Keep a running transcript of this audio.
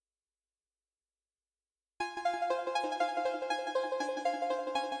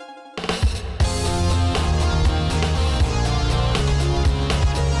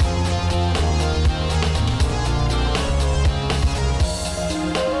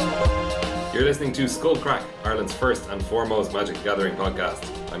You're listening to Skullcrack, Ireland's first and foremost Magic the Gathering podcast.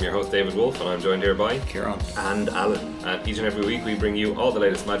 I'm your host David Wolf, and I'm joined here by Kieran and Alan. And each and every week we bring you all the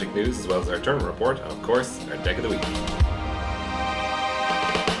latest Magic news, as well as our tournament report, and of course, our deck of the week.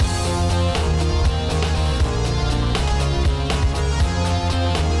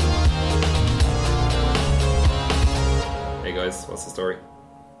 Hey guys, what's the story?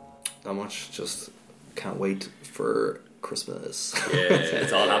 Not much, just can't wait for Christmas. Yeah,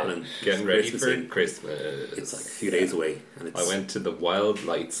 It's all happening. Getting It's ready Christmas for in. Christmas. It's like a few days away. And it's, I went to the Wild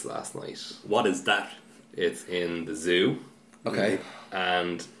Lights last night. What is that? It's in the zoo. Okay.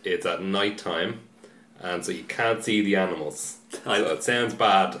 And it's at night time, and so you can't see the animals. I- So it sounds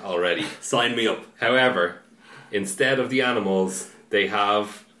bad already. Sign me up. However, instead of the animals, they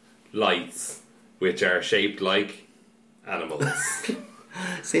have lights, which are shaped like animals.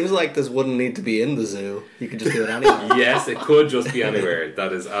 Seems like this wouldn't need to be in the zoo. You could just do it anywhere. Yes, it could just be anywhere.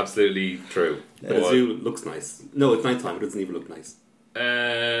 That is absolutely true. But the zoo looks nice. No, it's nighttime. It doesn't even look nice.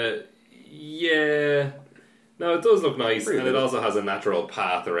 Yeah. No, it does look nice, Pretty and it good. also has a natural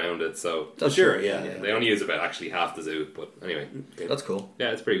path around it, so That's Sure, true, yeah. they only use about actually half the zoo, but anyway. Okay. That's cool. Yeah,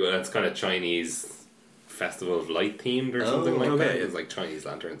 it's pretty good. It's kind of Chinese Festival of Light themed or something like okay. that. It's like Chinese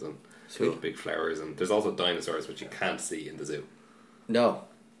lanterns and Sweet. big flowers, and there's also dinosaurs which you can't see in the zoo. No,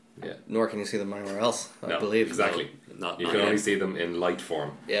 Yeah, nor can you see them anywhere else, I no, believe. exactly. Not You not can yet. only see them in light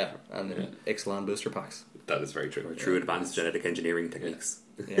form. Yeah, and in Ixalan booster packs. That is very true. True advanced genetic engineering techniques.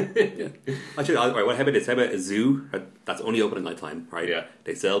 Yeah. Yeah. Actually, all right, how about this? How about a zoo that's only open at nighttime, right? Yeah.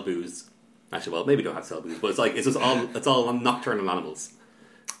 They sell booze. Actually, well, maybe they don't have to sell booze, but it's all nocturnal animals.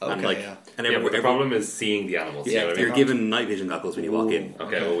 Okay, And like, yeah. and Yeah, but the every- problem is seeing the animals. Yeah, you know what I you're mean? given night vision goggles when you walk in.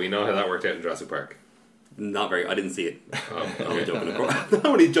 Okay, well, we know how that worked out in Jurassic Park. Not very. I didn't see it. Oh, I'm only joking. Of course, I'm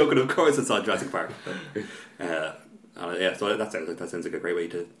only joking. Of course, I saw Jurassic Park. Yeah, so that sounds like a great way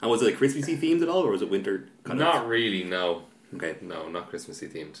to. And was it like Christmassy themed at all, or was it winter? Not really, no. Okay. No, not Christmassy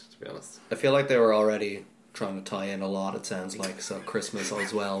themed, to be honest. I feel like they were already trying to tie in a lot, it sounds like, so Christmas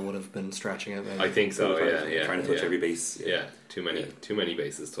as well would have been stretching it maybe. I think so, yeah. Trying to touch yeah. every base. Yeah, too many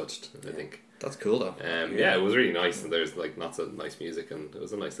bases touched, I think. That's cool though. Yeah, it was really nice, and there's like lots of nice music, and it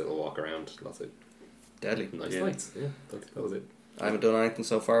was a nice little walk around, lots of Deadly. nice Yeah. lights. Yeah, that was it. I haven't done anything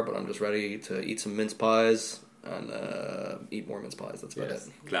so far, but I'm just ready to eat some mince pies and eat more mince pies. That's about Yes.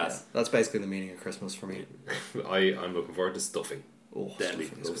 it. Class. Yeah, that's basically the meaning of Christmas for me. I'm looking forward to stuffing Oh, Deadly.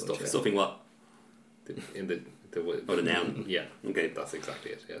 stuffing is Those good, stuff. yeah. Stuffing what? in the Oh, the noun. Yeah, Okay. that's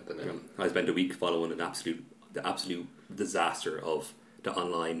exactly it. Yeah, the noun. I spent a week following the absolute disaster of the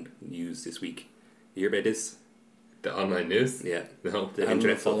online news this week. You hear about this? The online news. Yeah. No. The I'm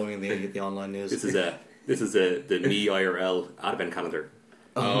internet stuff. following the online news. This is the Me IRL advent calendar.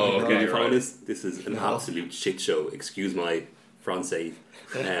 Oh, Can okay. you follow Right. this? This is an No. absolute shit show. Excuse my Francais.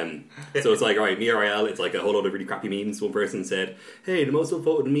 So it's like, alright, Me IRL, it's like a whole lot of really crappy memes. One person said, hey, the most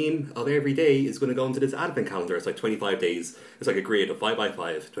voted meme of every day is going to go into this advent calendar. It's like 25 days. It's like a grid of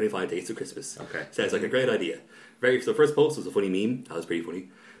 5x5, 25 days to Christmas. Okay. Sounds like a great idea. So first post was a funny meme. That was pretty funny.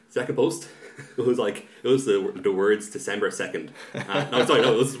 Second post, it was the words December 2nd.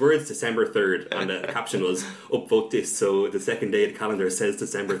 It was words December 3rd, and the caption was upvote this so the second day of the calendar says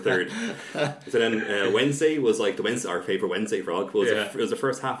December 3rd. So then Wednesday was like our favourite Wednesday frog. It was the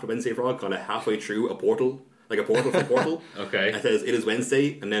first half of Wednesday frog, kind of halfway through a portal. Like a portal for Portal. Okay. It says it is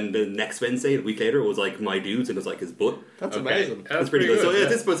Wednesday, and then the next Wednesday, a week later, it was like my dudes, and it was like his butt. That's Okay. amazing. That's pretty good. So yeah.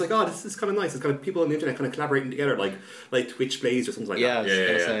 this was like, this is kind of nice. It's kind of people on the internet kind of collaborating together, like Twitch Blaze or something like Yeah, I that. was Yeah,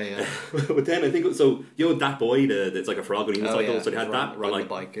 gonna yeah, say, yeah. But then I think so. You know that boy, it's like a frog on a unicycle. yeah, So they had he's that, riding like the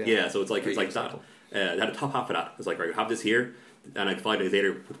bike, yeah. yeah. So it's like Or that. unicycle. They had the top half of that. It's like, right, we have this here, and like 5 days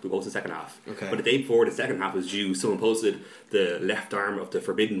later, we post the second half. Okay. But the day before the second half was due, someone posted the left arm of the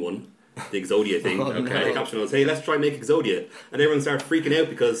Forbidden One. The Exodia thing. Oh, And no. the caption was, hey, let's try and make Exodia. And everyone started freaking out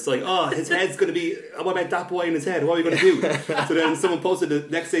because it's like, his head's going to be, what about that boy in his head? What are we going to do? So then someone posted, the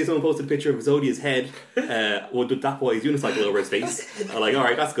next day someone posted a picture of Exodia's head with that boy's unicycle over his face. I'm like,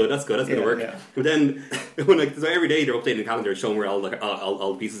 alright, that's going to work. Yeah. But then, so every day they're updating the calendar showing where all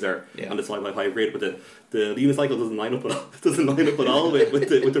the pieces are on the 5x5 grid, but the unicycle doesn't line up at all with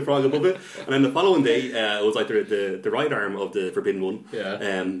the frog above it. And then the following day, it was like the right arm of the Forbidden One. Yeah.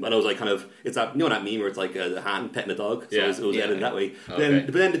 And I was like, kind of, it's that, you know that meme where it's like a hand petting a dog. So Yeah. it was Yeah. edited that way. Okay.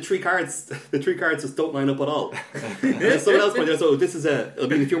 But then the three cards just don't line up at all. And someone else pointed out, so it'll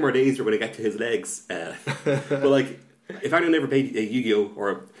be in a few more days we're going to get to his legs. But like, if anyone ever played Yu-Gi-Oh,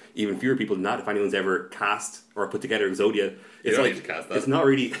 or even fewer people than that, if anyone's ever cast or put together Exodia, it's don't like need to cast that. it's not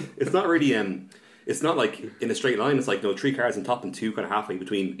really it's not like in a straight line. It's like no 3 cards on top and 2 kind of halfway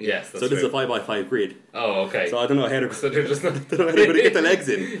between. Yes, so that's this is true. a 5x5 grid. Oh, okay. So I don't know how they're, So they're just not. I don't know how they're going to get the legs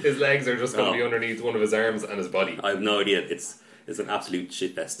in. His legs are just going to No. be underneath one of his arms and his body. I have no idea. It's an absolute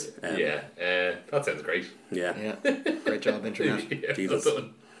shit fest. Yeah, that sounds great. Yeah. Yeah, great job, internet. Yeah, Jesus. well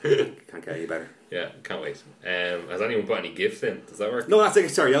done. Can't get any better. Yeah, can't wait. Has anyone put any gifts in? Does that work? No, that's like,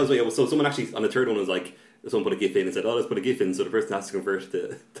 sorry. That was so someone actually on the third one was like. Someone put a GIF in and said, "Oh, let's put a GIF in," so the person has to convert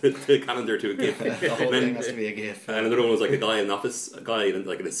the calendar to a GIF. The whole And then- thing has to be a GIF. And another one was like a guy in an office, a guy in,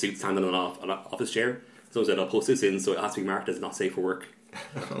 like in a suit standing on an office chair. Someone said, "I'll post this in, so it has to be marked as not safe for work."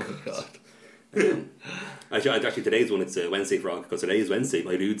 Oh god. Actually, today's one it's Wednesday Frog because today is Wednesday,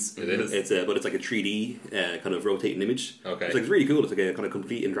 my dudes. It is. It's but it's like a 3D kind of rotating image. Okay. It's like it's really cool. It's like a kind of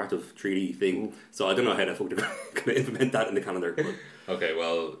complete interactive 3D thing. So I don't know how the fuck they're going to implement that in the calendar. But Okay,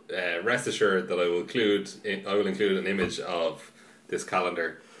 well, rest assured that I will include an image of this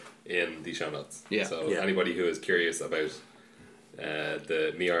calendar in the show notes. Yeah. So Yeah. anybody who is curious about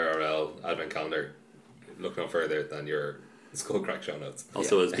the MeIRL advent calendar, look no further than your Skullcrack show notes.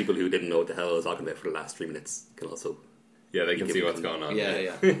 also, as people who didn't know what the hell I was talking about for the last 3 minutes can also. Yeah, they can You see can- what's going on.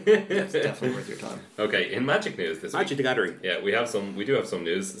 Yeah. It's definitely worth your time. Okay, in Magic news this Magic week. the Gathering. Yeah, we do have some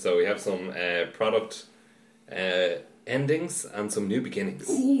news. So we have some product endings and some new beginnings.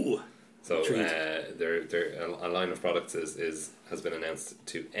 Ooh. So Intrigued. a line of products has been announced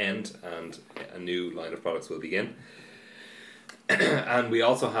to end, and a new line of products will begin. And we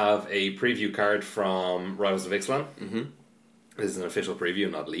also have a preview card from Rivals of Ixalan. Mm-hmm. This is an official preview,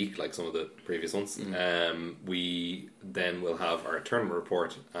 not leak like some of the previous ones. We then will have our tournament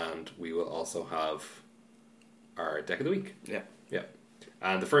report, and we will also have our deck of the week. Yeah. Yeah.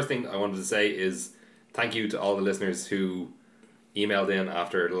 And the first thing I wanted to say is thank you to all the listeners who emailed in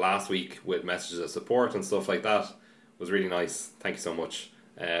after last week with messages of support and stuff like that. It was really nice. Thank you so much.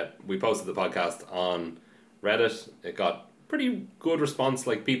 We posted the podcast on Reddit. It got pretty good response.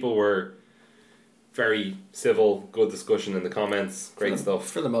 Like, people were very civil, good discussion in the comments, great stuff.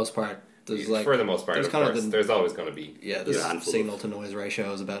 For the most part, there's like For the most part, there's of kind of course. the- There's always going to be. yeah, this Yeah, handful signal to noise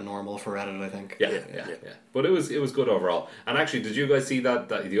ratio is about normal for Reddit, I think. Yeah. But it was good overall. And actually, did you guys see that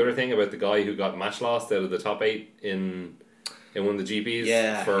the other thing about the guy who got match lost out of the top 8 in one of the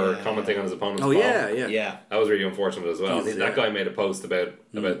GPs for commenting on his opponent's Oh ball? Yeah. That was really unfortunate as well. Jesus, That yeah. guy made a post about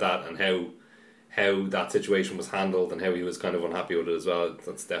that and how that situation was handled and how he was kind of unhappy with it as well.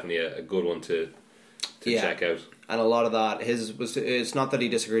 That's definitely a good one to check out. And a lot of that, it's not that he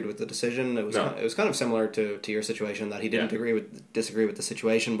disagreed with the decision. It was No. it was kind of similar to your situation, that he didn't Yeah. disagree with the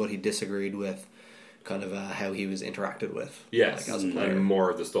situation, but he disagreed with kind of how he was interacted with. Yes, like, as a player. and more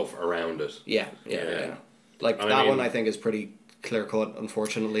of the stuff around it. Yeah. Like And that I mean- one, I think is pretty clear cut.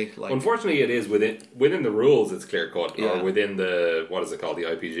 Unfortunately, like Unfortunately, it is within the rules. It's clear cut, Yeah. or within the what is it called, the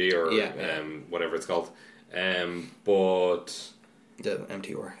IPG or Yeah. whatever it's called. But the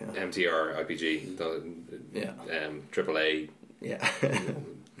MTR. Yeah. MTR, IPG, the Yeah. AAA, Yeah.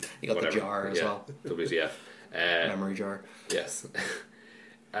 You got whatever. the jar as Yeah, well, WTF. memory jar. Yes.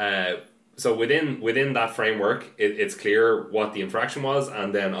 So within that framework, it's clear what the infraction was,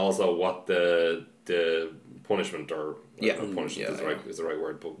 and then also what the punishment or Yeah. punishment Yeah, is the right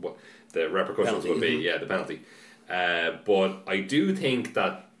word, but what the repercussions Penalty. would be. Yeah, the penalty. But I do think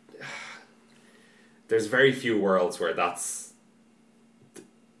that there's very few worlds where that's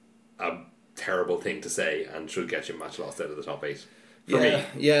a terrible thing to say and should get you match lost out of the top 8. For me.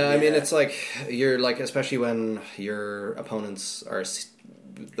 Yeah, I mean, Yeah. it's like you're like, especially when your opponents are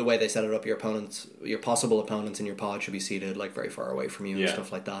the way they set it up. Your possible opponents in your pod should be seated like very far away from you and Yeah.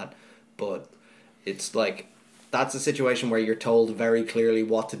 stuff like that. But it's like that's a situation where you're told very clearly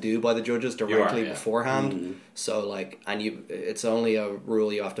what to do by the judges directly yeah. beforehand. So like, and it's only a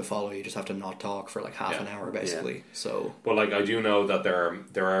rule you have to follow. You just have to not talk for like half Yeah. an hour, basically. So But like, I do know that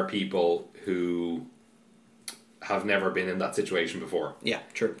there are people who have never been in that situation before. yeah,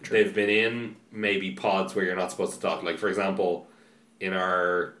 true. They've been in maybe pods where you're not supposed to talk. Like, for example, in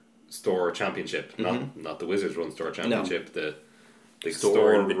our store championship, not the Wizards run store championship, the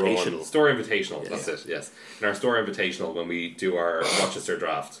Store run- Invitational. store invitational. That's it. Yes, in our store invitational, when we do our Rochester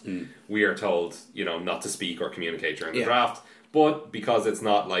draft, we are told not to speak or communicate during the Yeah. draft. But because it's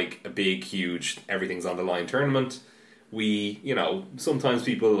not like a big, huge, everything's on the line tournament, we, sometimes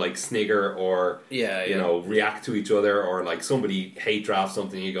people like snigger or, Yeah, yeah. react to each other, or like somebody hate drafts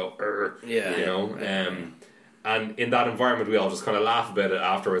something, you go, Yeah. and in that environment, we all just kind of laugh about it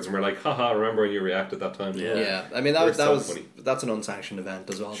afterwards, and we're like, haha, remember when you reacted that time? Yeah. Yeah, I mean We're that so was funny. that's an unsanctioned event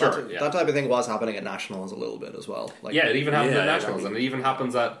as well. Sure, yeah. That type of thing was happening at nationals a little bit as well. Like, Yeah, it even happens Yeah, at nationals, exactly. and it even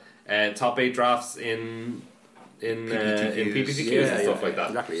happens at top 8 drafts in PPTQs PPTQs. and stuff like that.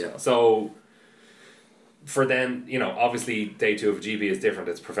 Exactly, yeah. So for then, obviously day 2 of GP is different.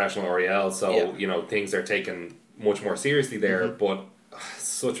 It's professional REL, so Yeah. things are taken much more seriously there. But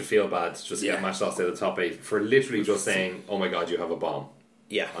such a feel bad to just get matched lost to the top 8 for literally just saying, "Oh my God, you have a bomb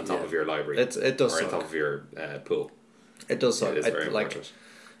Yeah, on top of your library." it does or suck. on top of your pool. It does suck. It is very like, important.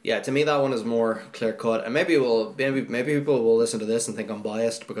 yeah, to me that one is more clear cut, and maybe people will listen to this and think I'm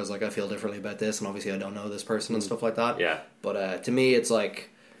biased because like I feel differently about this, and obviously I don't know this person and stuff like that. Yeah. But to me, it's like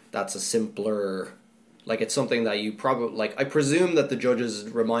that's a simpler, like it's something that you probably like. I presume that the judges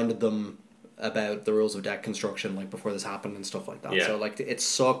reminded them about the rules of deck construction like before this happened and stuff like that. Yeah. So like it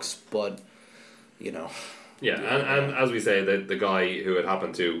sucks, but Yeah, and as we say, the guy who it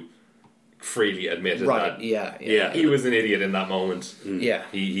happened to freely admitted right, that yeah, he was an idiot in that moment. yeah.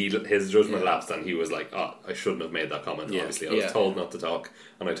 His judgment lapsed, and he was like, "Oh, I shouldn't have made that comment." Yeah. Obviously, I was told not to talk,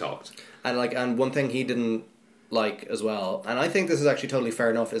 and I talked. And one thing he didn't like as well, and I think this is actually totally fair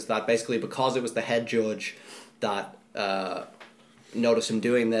enough, is that basically because it was the head judge that noticed him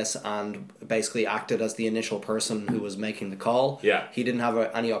doing this and basically acted as the initial person who was making the call. Yeah. He didn't have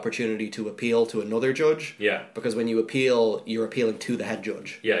any opportunity to appeal to another judge. Yeah. Because when you appeal, you're appealing to the head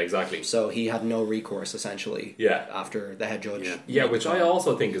judge. Yeah, exactly. So he had no recourse essentially. Yeah. After the head judge. Yeah, made which the I call.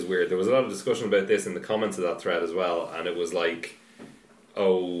 also think is weird. There was a lot of discussion about this in the comments of that thread as well, and it was like,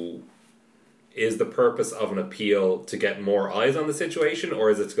 oh, is the purpose of an appeal to get more eyes on the situation, or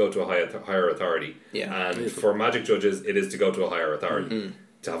is it to go to a higher authority? Yeah. And for Magic judges, it is to go to a higher authority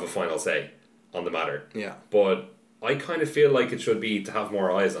to have a final say on the matter. Yeah. But I kind of feel like it should be to have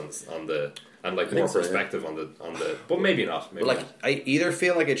more eyes on the and like more so, yeah. perspective on the but maybe not. Maybe Like not. I either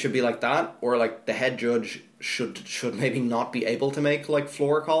feel like it should be like that, or like the head judge should maybe not be able to make like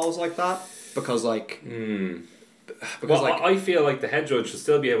floor calls like that because like Well, like I feel like the head judge should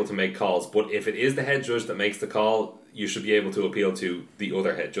still be able to make calls, but if it is the head judge that makes the call, you should be able to appeal to the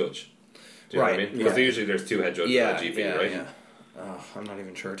other head judge. Do you know what I Right, mean? Because yeah. usually there's 2 head judges yeah, at GP, yeah, right? yeah. I'm not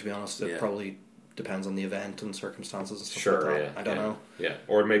even sure to be honest. It Yeah. probably depends on the event and circumstances and stuff Sure, like yeah. that. I don't know. Yeah,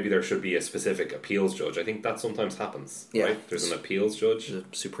 or maybe there should be a specific appeals judge. I think that sometimes happens, Yeah. right? There's an appeals judge. The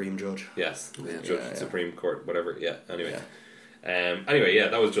supreme judge. Yes, Yeah. Judge, Yeah. Supreme Court, whatever. Yeah. Anyway, anyway, yeah,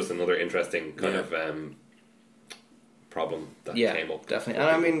 that was just another interesting kind Yeah. of problem that Yeah, came up. definitely.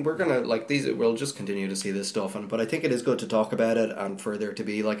 And I mean, we're gonna like these. We'll just continue to see this stuff, but I think it is good to talk about it and for there to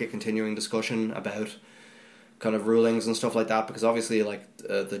be like a continuing discussion about kind of rulings and stuff like that, because obviously, like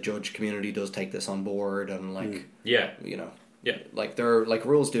the judge community does take this on board, and like Yeah, you know, yeah, like there like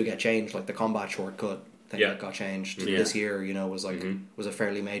rules do get changed, like the combat shortcut thing Yeah. that got changed Yeah. this year, you know, was like was a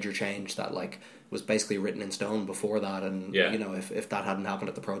fairly major change that like was basically written in stone before that, and Yeah. you know, if that hadn't happened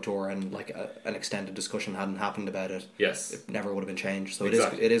at the Pro Tour and like an extended discussion hadn't happened about it, yes. it never would have been changed. So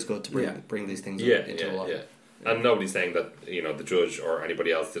Exactly. it is good to Yeah. bring these things Yeah, into yeah, a lot. yeah. And nobody's saying that the judge or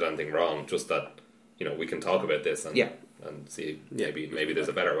anybody else did anything wrong. Just that we can talk about this and Yeah. and see Yeah. maybe there's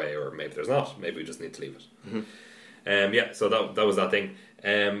a better way, or maybe there's not. Maybe we just need to leave it. Mm-hmm. Yeah. So that was that thing.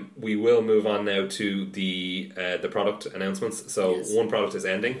 We will move on now to the product announcements. So Yes. one product is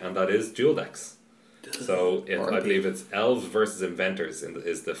ending, and that is dual decks. So I R.I.P. believe it's Elves versus Inventors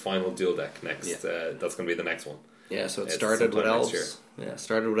is the final dual deck next. Yeah. That's going to be the next one. Yeah, so it It's started with sometime next elves. Yeah,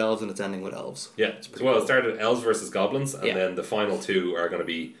 started with elves and it's ending with elves. Yeah. Well, it started Elves versus Goblins, and Yeah. then the final 2 are going to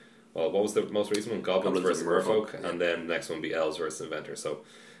be, well, what was the most recent one? Goblins Goblins versus versus Merfolk, Merfolk, yeah. and then the next one will be Elves versus Inventors. So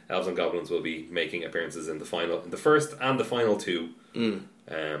Elves and Goblins will be making appearances in the first and the final 2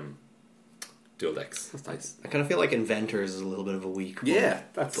 dual decks. That's nice. I kind of feel like inventors is a little bit of a weak one. Yeah,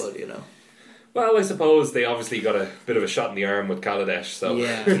 that's But you know, Well, I suppose they obviously got a bit of a shot in the arm with Kaladesh, so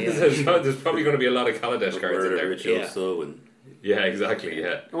Yeah, there's probably going to be a lot of Kaladesh cards in Murder, there. Ritual, Yeah. so and Yeah, exactly,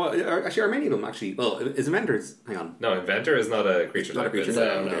 yeah. well, actually, are many of them actually? Well, is Inventors? Hang on. No, Inventor is not a creature Not a type, creature it's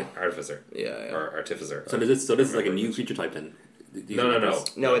type, an no. Artificer. Yeah. Or Artificer. So this is like a new creature type then. These No.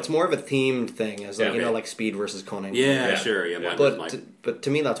 Inventors? No, it's more of a themed thing, as like Yeah, you know, okay. like speed versus cunning. Yeah, Yeah. sure. Yeah, Yeah. But to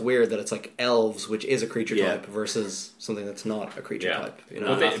me that's weird that it's like elves, which is a creature Yeah. type, versus something that's not a creature Yeah, type. You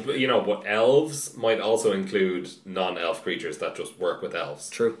but, know, but elves might also include non-elf creatures that just work with elves.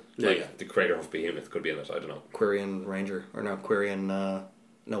 true. Like Yeah. the Creator of Behemoth could be in it. I don't know. Quirion Ranger or no Quirion,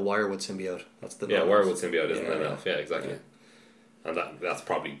 no Wirewood Symbiote. That's the Yeah, non-elf. Wirewood Symbiote isn't Yeah, an yeah. elf. Yeah, exactly. And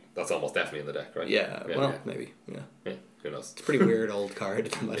that's almost definitely in the deck, right? Yeah, yeah, well, yeah. maybe. Yeah, Yeah, who knows? it's a pretty weird old card.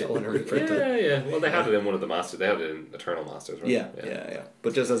 They might want to reprint it. Yeah. Well, they had it in one of the masters. They had it in Eternal Masters, right? Yeah.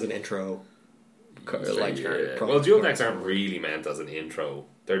 But just as an intro, like Yeah. product Well, dual cards. decks aren't really meant as an intro.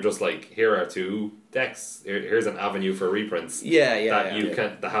 They're just like, here are 2 decks. Here's an avenue for reprints. Yeah, that you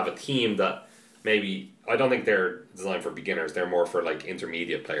can that have a theme that maybe I don't think they're designed for beginners. They're more for like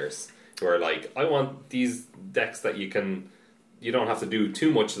intermediate players who are like, I want these decks that you don't have to do too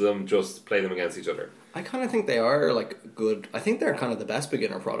much to them. Just play them against each other. I kind of think they are like good. I think they're kind of the best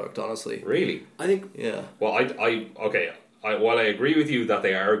beginner product, honestly. Really? I think Yeah. Well, while I agree with you that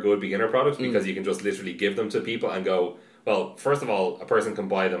they are a good beginner product because you can just literally give them to people and go, well, first of all, a person can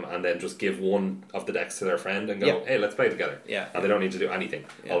buy them and then just give one of the decks to their friend and go, Yeah. hey, let's play together. Yeah. And they don't need to do anything.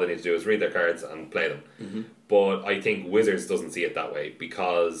 Yeah. All they need to do is read their cards and play them. But I think Wizards doesn't see it that way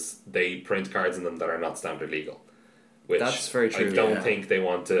because they print cards in them that are not standard legal. Which That's very true, I don't yeah. think they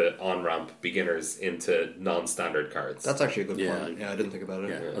want to on-ramp beginners into non-standard cards. That's actually a good Yeah. point. Yeah, I didn't think about it.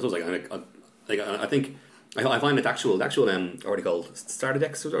 yeah. I was I think I find that the actual what are they called, starter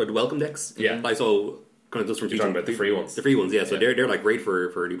decks or the welcome decks. Yeah. Like so. Kind of just from You're talking about the free ones. The free ones, yeah. So Yeah. they're like great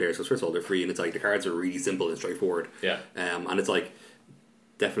for new players. So first of all, they're free, and it's like the cards are really simple and straightforward. Yeah. And it's like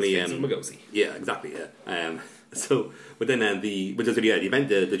definitely Sphinx of Magosi. yeah, exactly, yeah. So, but then the event,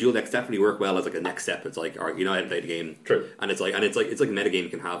 the dual decks definitely work well as like a next step. It's like, all right, you know how to play the game, True. and it's like a metagame you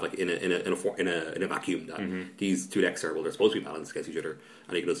can have like in a vacuum that these two decks are they're supposed to be balanced against each other,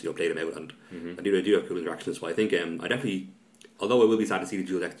 and you can just play them out and do have cool interactions. So I think I definitely, although I will be sad to see the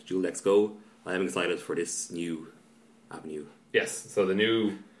dual decks go, I am excited for this new avenue. Yes, so the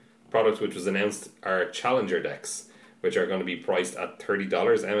new product which was announced are Challenger decks, which are going to be priced at $30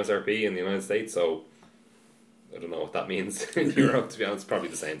 MSRP in the United States. So I don't know what that means in Europe. To be honest, probably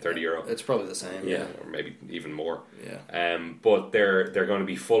the same, €30. It's probably the same. Yeah, or maybe even more. Yeah. But they're going to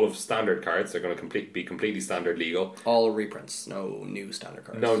be full of standard cards. They're going to be completely standard legal. All reprints, no new standard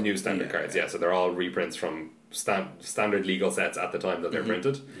cards. No new standard Yeah, cards. yeah. Yeah, so they're all reprints from standard legal sets at the time that they're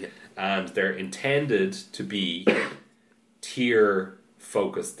printed, and they're intended to be tier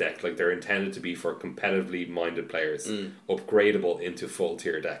focused deck. Like they're intended to be for competitively minded players, upgradable into full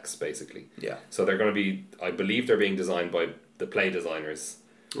tier decks, basically. Yeah. So they're going to be. I believe they're being designed by the play designers.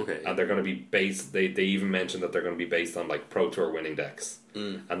 Okay. And they're going to be based. They even mentioned that they're going to be based on like Pro Tour winning decks,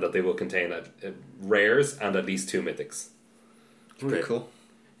 and that they will contain rares and at least 2 mythics. Pretty Okay. cool.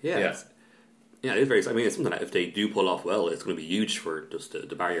 Yeah. Yeah. Yeah, it is very. I mean, it's something that if they do pull off well, it's going to be huge for just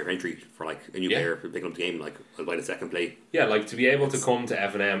the barrier of entry for like a new player picking up the game. Like, I'll buy the second play. Yeah, like to be able to come to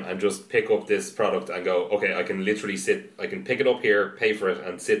F&M and just pick up this product and go, okay, I can literally I can pick it up here, pay for it,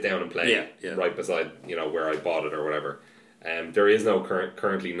 and sit down and play Yeah. right beside where I bought it or whatever. There is no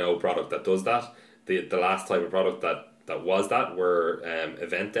currently no product that does that. The last type of product that was that were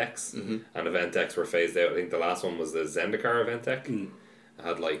event decks, and event decks were phased out. I think the last one was the Zendikar event deck. It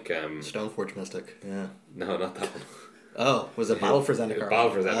had like Stoneforge Mystic. Yeah. no, not that one. Oh, was it Battle for Zendikar?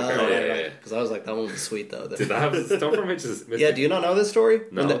 Battle for Zendikar, yeah. Because I was like, that one was sweet though. Did that have Stoneforge Mystic? Yeah, do you not know this story?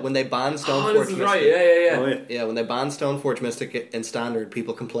 No. When they banned Stoneforge Oh, this is Mystic. right. Yeah. Oh, yeah. Yeah, when they banned Stoneforge Mystic in Standard,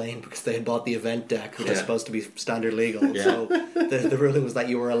 people complained because they had bought the event deck, which was supposed to be Standard legal. Yeah. So the ruling was that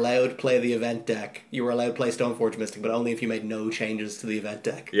you were allowed to play the event deck. You were allowed to play Stoneforge Mystic, but only if you made no changes to the event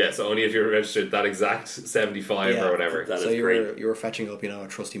deck. Yeah, so only if you registered that exact 75 Yeah. or whatever. That So is you were fetching up, a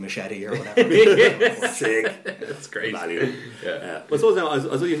trusty machete or whatever. Sick. That's great. Value. Yeah. But suppose now, as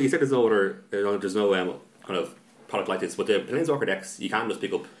you said, there's no kind of product like this. But the Planeswalker decks, you can just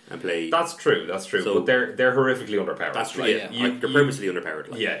pick up and play. That's true. So- but they're horrifically underpowered. That's true. Like, Yeah, you- they're purposely underpowered.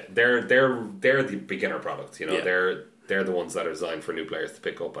 Like. Yeah, they're the beginner product. Yeah. They're the ones that are designed for new players to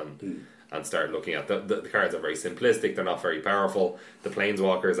pick up and start looking at. The cards are very simplistic. They're not very powerful. The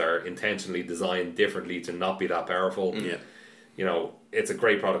Planeswalkers are intentionally designed differently to not be that powerful. Yeah. It's a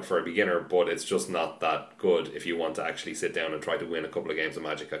great product for a beginner, but it's just not that good if you want to actually sit down and try to win a couple of games of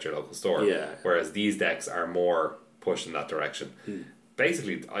Magic at your local store. Yeah. Whereas these decks are more pushed in that direction.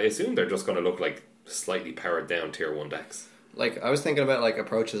 Basically, I assume they're just going to look like slightly powered down tier 1 decks. Like, I was thinking about, like,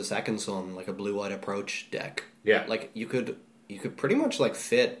 Approach of the Second Sun, like a blue-white Approach deck. Yeah. Like, you could pretty much, like,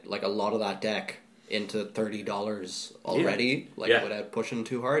 fit, like, a lot of that deck into $30 already, Yeah. without pushing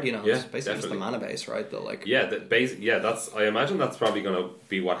too hard, Yeah, it's basically just the definitely. mana base, right? Like, That's. I imagine that's probably going to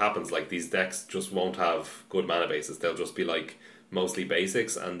be what happens. Like these decks just won't have good mana bases. They'll just be like mostly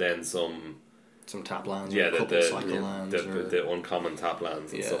basics and then some. some tap lands, Yeah, or a couple cycle lands, or... the uncommon tap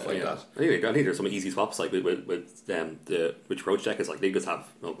lands and Yeah, stuff like yeah. that. Anyway, I think there's some easy swaps like with the which approach deck is like they just have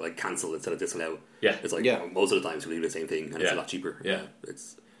like cancel instead of disallow. Yeah. It's like Yeah. most of the times we do the same thing and it's Yeah. a lot cheaper. Yeah.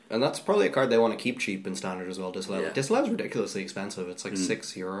 It's And that's probably a card they want to keep cheap in Standard as well, Disallow. Yeah. Disallow's ridiculously expensive. It's like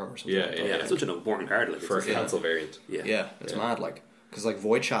 €6 or something. Yeah, like yeah, that. it's such an important card. Like For a it's just, cancel variant. yeah. It's Yeah. mad, like... Because, like,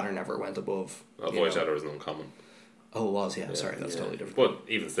 Void Shatter never went above... you Void know- Shadow is an uncommon. Oh, it was, yeah. Sorry, that's totally different. But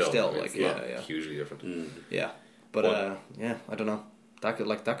even still, Still, I mean, like, it's not yeah. hugely different. Yeah. But, What? yeah, I don't know. That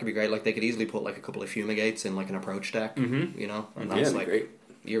could be great. Like, they could easily put, like, a couple of Fumigates in, like, an Approach deck, And Yeah, that's, it'd be like... great.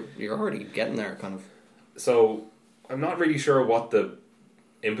 You're already getting there, kind of. So I'm not really sure what the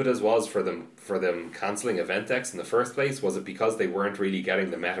impetus was for them cancelling event decks in the first place. Was it because they weren't really getting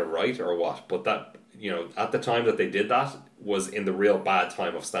the meta right or what? But that at the time that they did that was in the real bad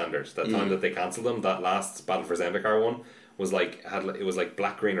time of Standard. That time that they cancelled them, that last Battle for Zendikar one was it was like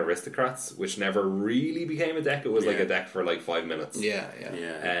Black Green Aristocrats, which never really became a deck. It was like a deck for like 5 minutes. Yeah.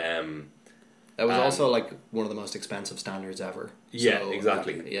 That was and- also like one of the most expensive standards ever. Yeah, So,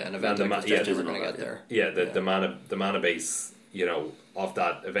 exactly. Yeah, an event deck was just never going to get there. Yeah, the mana base, of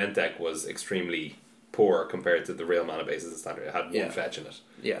that event deck was extremely poor compared to the real mana bases in Standard. It had one fetch in it.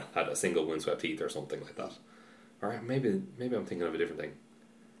 Yeah. Had a single Windswept Heath or something like that. Or maybe I'm thinking of a different thing.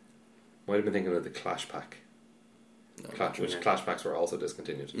 Might have been thinking of the Clash Pack. Clash Packs were also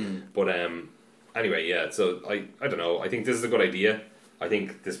discontinued. But anyway, yeah, so I don't know. I think this is a good idea. I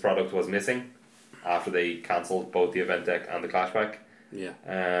think this product was missing after they cancelled both the event deck and the Clash Pack. Yeah.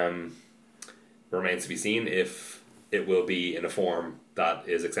 Remains to be seen if it will be in a form that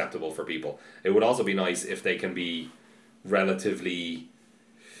is acceptable for people. It would also be nice if they can be relatively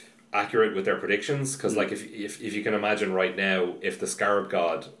accurate with their predictions, because like if you can imagine right now, if the Scarab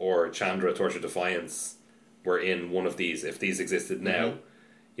God or Chandra Torch of Defiance were in one of these, if these existed now,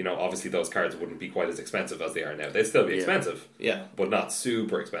 obviously those cards wouldn't be quite as expensive as they are now. They'd still be expensive, but not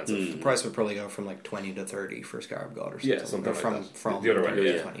super expensive. the price would probably go from like 20 to 30 for Scarab God or something. Yeah, something Or like from that. from The other way, 30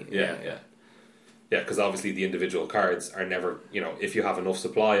 to yeah. 20. Yeah, because obviously the individual cards are never, if you have enough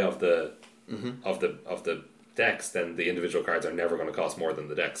supply of the of the decks, then the individual cards are never going to cost more than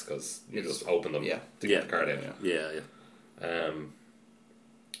the decks, because you just open them to get the card out. Yeah.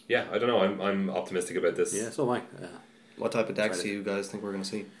 I don't know. I'm optimistic about this. Yeah, so am I. What type of decks do you guys think we're going to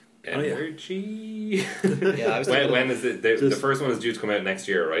see? Energy. Yeah, I was thinking when is it? The first one is due to come out next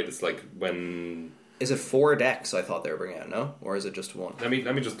year, right? It's like when. Is it 4 decks? I thought they were bringing out, no, or is it just one? Let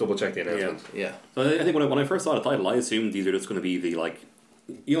me just double check the announcement. Yeah. So I think when I first saw the title, I assumed these are just going to be the like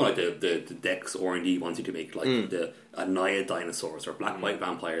the decks R&D wants you to make like the Naya dinosaurs or black white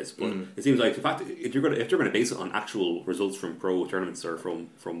vampires, but it seems like in fact if they're going to base it on actual results from pro tournaments or from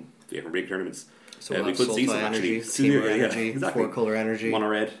big tournaments, So we'll we have could see Sultai some energy, actually Teamer energy, exactly. 4-color energy. Mono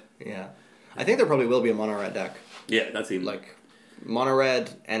red. Yeah. I think there probably will be a mono red deck. Yeah, that seems Like mono red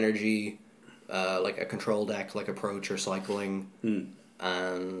energy, like a control deck like Approach or Cycling,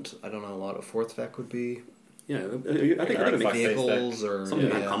 and I don't know what a 4th deck would be. Yeah, I think it makes Vehicles or something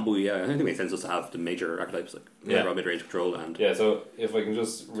like combo. Yeah, I think it makes sense just to have the major archetypes like mid-range control and So if I can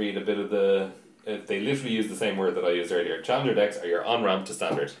just read a bit of the. They literally use the same word that I used earlier. Challenger decks are your on-ramp to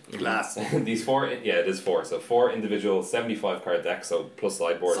Standard. glass These 4, it is 4. So 4 individual 75 card decks, so plus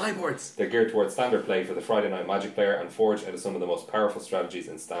sideboard. sideboards. They're geared towards Standard play for the Friday Night Magic player and forged out of some of the most powerful strategies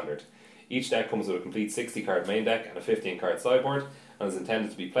in Standard. Each deck comes with a complete 60 card main deck and a 15 card sideboard, and is intended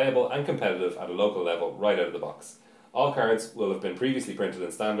to be playable and competitive at a local level right out of the box. All cards will have been previously printed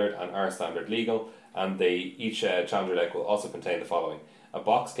in Standard and are Standard legal, and each Challenger deck will also contain the following: a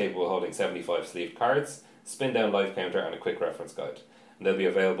box capable of holding 75 sleeved cards, spin down life counter, and a quick reference guide. And they'll be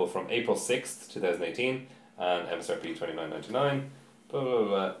available from April 6th, 2018, and MSRP $29.99. Blah, blah,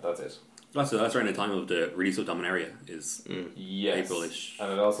 blah, that's it. That's around the time of the release of Dominaria is Yes. April-ish.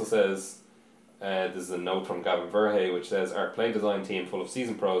 And it also says, this is a note from Gavin Verhey, which says, our play design team full of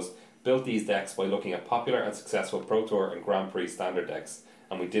seasoned pros built these decks by looking at popular and successful Pro Tour and Grand Prix Standard decks,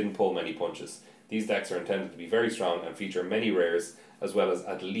 and we didn't pull many punches. These decks are intended to be very strong and feature many rares, as well as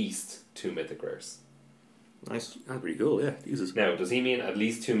at least 2 mythic rares. Nice. That's pretty cool. Yeah, Jesus. Now, does he mean at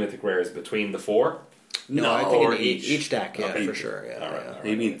least 2 mythic rares between the 4? No, I or think in each deck, yeah, Okay. for sure. Yeah, Alright, yeah. alright.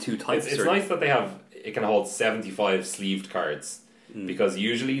 You mean 2 types? It's or- nice that it can hold 75 sleeved cards, because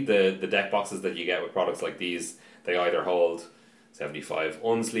usually the deck boxes that you get with products like these, they either hold 75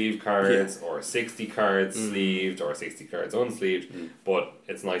 unsleeved cards or 60 cards sleeved or 60 cards unsleeved, but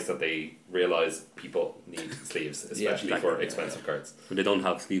it's nice that they realise people need sleeves, especially for expensive cards. When they don't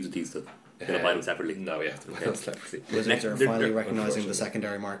have sleeves of these, they're going to buy them separately. No, you have to buy them separately. Wizards are They're- finally they're- recognizing the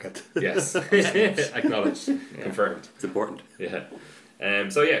secondary market. Yes. Acknowledged. Confirmed. It's important. Yeah.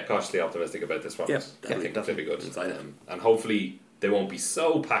 So cautiously optimistic about this product. Yeah, I think it'll be good. Excited. And hopefully they won't be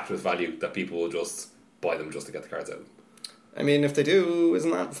so packed with value that people will just buy them just to get the cards out. I mean, if they do,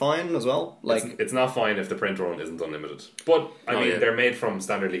 isn't that fine as well? Like, It's not fine if the print run isn't unlimited. But, they're made from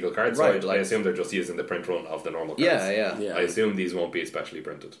standard legal cards, Right, so I assume they're just using the print run of the normal cards. yeah. I assume these won't be especially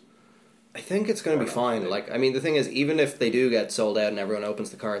printed. I think it's going to be fine. Like, I mean, the thing is, even if they do get sold out and everyone opens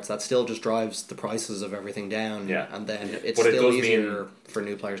the cards, that still just drives the prices of everything down. Yeah. And then it's But it still does easier for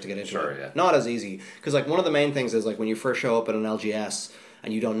new players to get into Sure, it. yeah. Not as easy. Because, like, one of the main things is, like, when you first show up at an LGS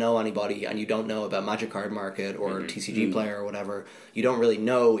and you don't know anybody and you don't know about Magic Card Market or TCG Player or whatever, you don't really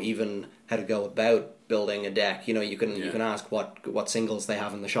know even how to go about building a deck. You know, you can ask what singles they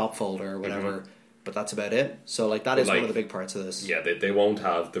have in the shop folder or whatever. but that's about it. So like that But, is one like, of the big parts of this. Yeah, they won't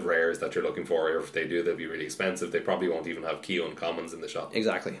have the rares that you're looking for. Or if they do, they'll be really expensive. They probably won't even have key uncommons in the shop.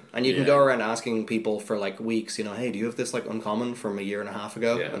 Exactly. And you can go around asking people for like weeks, you know, hey, do you have this like uncommon from a year and a half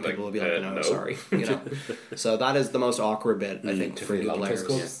ago? Yeah, and like, people will be like, no, no. sorry. You know. So that is the most awkward bit, I think, for new Long players.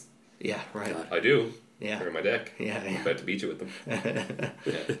 Clubs? Yeah, right. I do. Yeah. They're in my deck. Yeah, I'm yeah. about to beat you with them.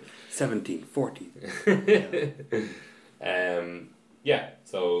 17, 14. Yeah,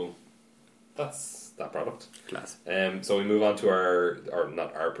 so that's that product. Class. So we move on to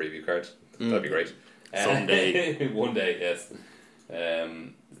not our preview card. That'd be great. Someday. One day, yes.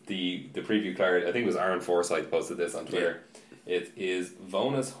 The preview card, I think it was Aaron Forsyth posted this on Twitter. It is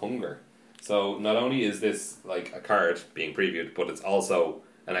Vona's Hunger. So not only is this like a card being previewed, but it's also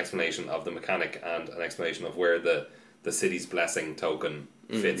an explanation of the mechanic and an explanation of where the City's Blessing token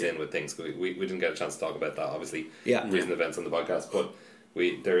fits in with things. We didn't get a chance to talk about that, obviously, recent events on the podcast, but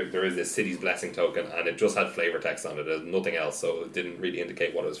there is this City's Blessing token, and it just had flavor text on it. There's nothing else, so it didn't really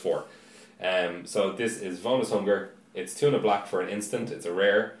indicate what it was for. So this is Vona's Hunger. It's 2 and a black for an instant. It's a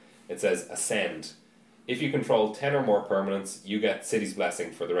rare. It says Ascend. If you control 10 or more permanents, you get City's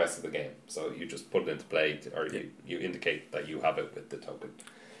Blessing for the rest of the game. So you just put it into play, or you indicate that you have it with the token.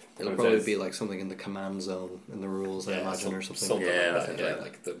 It'll And it probably says- be like something in the command zone in the rules, I imagine, or something. like that,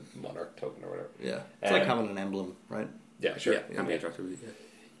 like the Monarch token or whatever. Yeah. It's like having an emblem, right? Yeah, sure. Yeah, can be attractive. Yeah.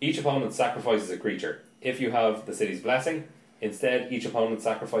 Each opponent sacrifices a creature. If you have the City's Blessing, instead each opponent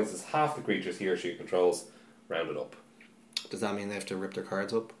sacrifices half the creatures he or she controls, rounded up. Does that mean they have to rip their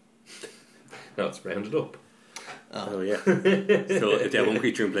cards up? No, it's rounded up. Oh, yeah. So if they have one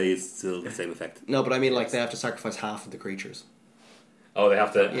creature in play, it's still the same effect. No, but I mean, like, they have to sacrifice half of the creatures. Oh, they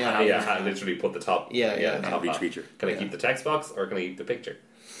have to Yeah. literally put the top Yeah. top Of each half. creature. Can I Yeah. keep the text box or can I keep the picture?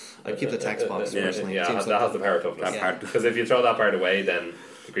 I'd keep the text box, yeah, personally. Yeah, It seems that like has the power toughness. Yeah. Because if you throw that part away, then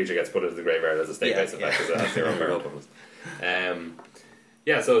the creature gets put into the graveyard as a state-based Yeah, effect because it has zero power toughness.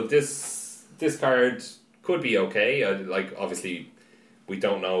 So this card could be okay. Like, obviously, we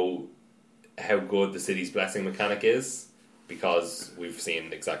don't know how good the City's Blessing mechanic is because we've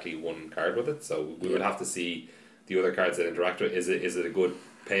seen exactly one card with it. So we would have to see the other cards that interact with. Is it a good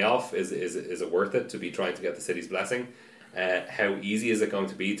payoff? Is it worth it to be trying to get the City's Blessing? How easy is it going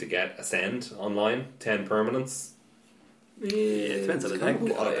to be to get Ascend online? 10 permanents. It depends on the deck.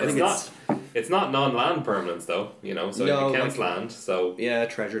 It's not non-land permanents though, you know. So No, it counts like- land. So Yeah,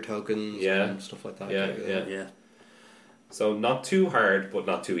 treasure tokens and stuff like that. Yeah. so not too hard, but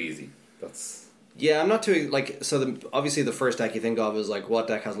not too easy. That's Yeah, I'm not too like so. Obviously, the first deck you think of is like what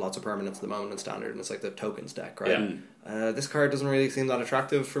deck has lots of permanents at the moment in standard, and it's like the tokens deck, right? Yeah. This card doesn't really seem that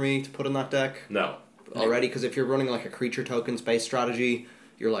attractive for me to put in that deck no. already, because if you're running like a creature tokens based strategy,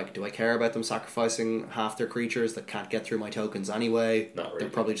 you're like, do I care about them sacrificing half their creatures that can't get through my tokens anyway? Not really. They're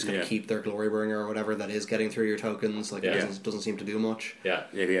probably just going to keep their Glorybringer or whatever that is getting through your tokens. Like, it doesn't seem to do much. Yeah.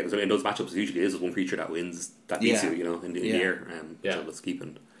 Yeah, because in those matchups, it usually is one creature that wins, that beats you, you know, in the air. So let's keep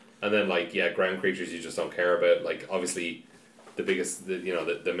it. And then ground creatures you just don't care about. Like, obviously,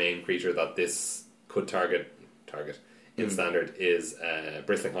 the main creature that this could target in standard is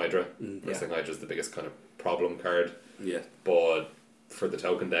Bristling Hydra. Bristling Hydra is the biggest kind of problem card. Yeah. But for the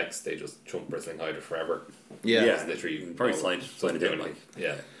token decks, they just chunk Bristling Hydra forever. Yeah. It's literally Probably slide it down, like,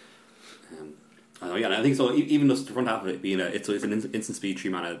 yeah. I know, and I think so. Even just the front half of it being it's an instant speed 3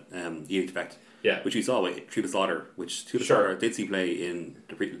 mana edict effect, which we saw with Tree of Slaughter, which Tree of Slaughter did see play in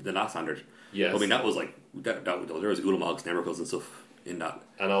the last standard. Yes. I mean that was like there was Ulamogs, Nemerkles and stuff in that,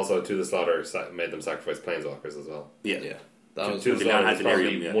 and also To the Slaughter made them sacrifice Planeswalkers as well. Yeah. That was To the Slaughter had was probably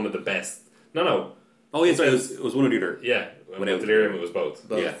Delirium, one of the best. No. Oh yeah, sorry, it was one or the other. Yeah, with Delirium it was both.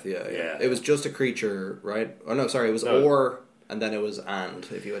 Both, yeah. It was just a creature, right? Oh no, sorry, it was or and then it was and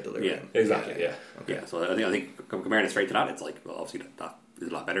if you had Delirium. Yeah, exactly. Yeah. Yeah, so I think comparing it straight to that, it's like well, obviously that is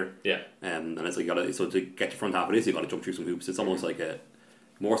a lot better. Yeah. And it's like to get your front half of this, you got to jump through some hoops. It's almost like a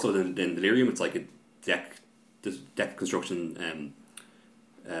more so than Delirium. It's like a deck construction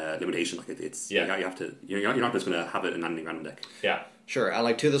limitation. Like it's you have to you're not just going to have it in any random deck. Yeah. Sure, and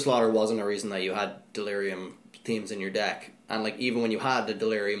like To the Slaughter wasn't a reason that you had Delirium themes in your deck, and like even when you had the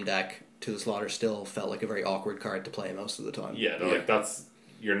Delirium deck, To the Slaughter still felt like a very awkward card to play most of the time. Yeah, like that's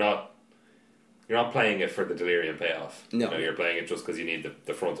you're not playing it for the Delirium payoff. No, you're playing it just because you need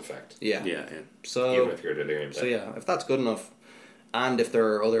the front effect. Yeah. So even if you're a Delirium. So yeah, if that's good enough, and if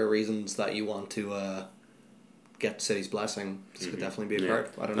there are other reasons that you want to get City's Blessing, this could definitely be a card.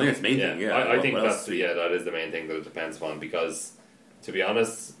 I don't know. I think that's the main thing. Yeah, I think that is the main thing that it depends upon because. To be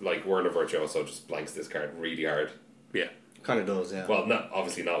honest, like World of Virtuoso just blanks this card really hard. Yeah. Kind of does, yeah. Well,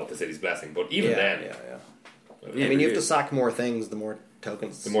 obviously not with the City's Blessing, but even then. I mean, you have to sack more things the more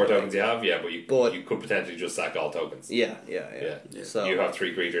tokens. The more tokens you have, but But- you could potentially just sack all tokens. Yeah. Yeah. So You have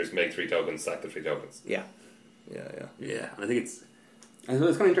 3 creatures, make 3 tokens, sack the 3 tokens. yeah. Yeah, and I think it's kind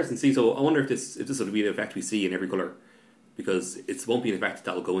of interesting to see. So I wonder if this will be an effect we see in every colour, because it won't be an effect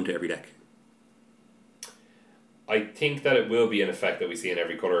that will go into every deck. I think that it will be an effect that we see in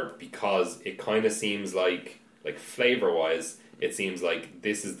every colour, because it kind of seems like flavour wise, it seems like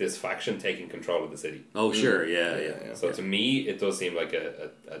this faction taking control of the city. Oh, sure, yeah. So to me, it does seem like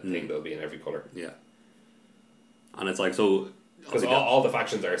a thing that'll be in every colour. Yeah. And it's like, so... Because all the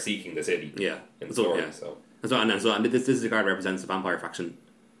factions are seeking the city. Yeah. In the So, story, yeah. so. And this is the card that represents the vampire faction,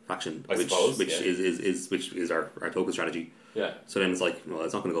 I which suppose, which yeah. is our token strategy. Yeah. So then it's like, well,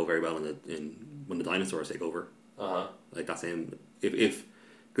 it's not going to go very well in when the dinosaurs take over. Uh-huh. Like that same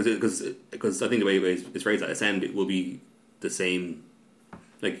because I think the way it's phrased at Ascend, it will be the same,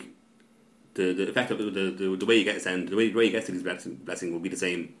 like the effect of the way you get Ascend, the way you get City's blessing will be the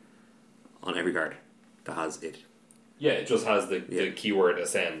same on every card that has it. Yeah, it just has the keyword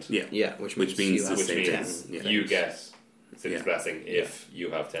ascend. Yeah, Which means means the Which same means thing. you get City's Yeah. blessing if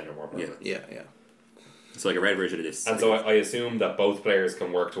you have 10 or more permanents. Yeah. It's like a red version of this. And so I assume that both players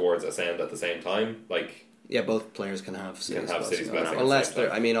can work towards ascend at the same time. Like, Yeah, both players can have City's have City's Blessing. Unless at the same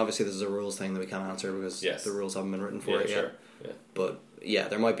there, I mean, obviously this is a rules thing that we can't answer because Yes. the rules haven't been written for yeah, it sure. yet. Yeah. But yeah,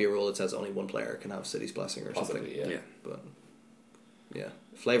 there might be a rule that says only one player can have City's Blessing or something. Possibly, yeah. But yeah,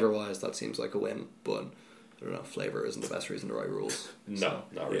 flavor wise, that seems like a win. But I don't know, flavor isn't the best reason to write rules. No, So,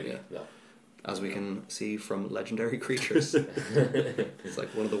 not really. yeah. No. As we can see from legendary creatures, it's like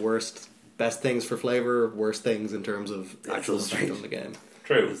one of the best things for flavor, worst things in terms of actual that's effect right. on the game.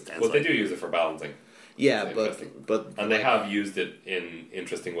 True. It's But they like- do use it for balancing. Yeah, It's but interesting. And they have used it in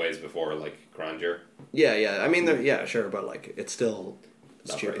interesting ways before, like grandeur. yeah. I mean, yeah, sure, but like it's still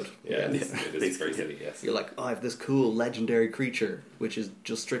Not stupid. great. Yeah, it is very Basically. silly, yes. You're like, oh, I have this cool legendary creature, which is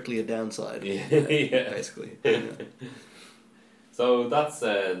just strictly a downside. Yeah. Basically. Yeah. So that's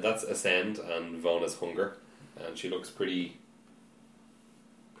Ascend and Vona's Hunger, and she looks pretty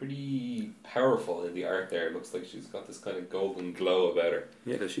powerful in the art there. It looks like she's got this kind of golden glow about her.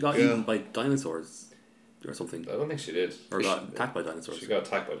 Yeah, 'cause she got Yeah. eaten by dinosaurs or something, I don't think she did. or got attacked by dinosaurs. She got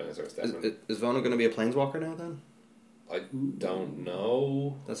attacked by dinosaurs, definitely. Is Vona going to be a planeswalker now then? I don't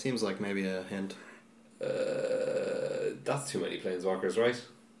know. That seems like maybe a hint. That's too many planeswalkers, right?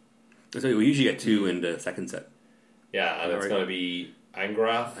 So we usually get 2 in the second set. Yeah, and it's Alright. going to be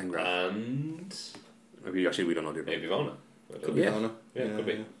Angrath, Angrath. and Maybe actually we don't know. Do we? maybe Vona. I don't Could know. be Yeah. Vona. Yeah, could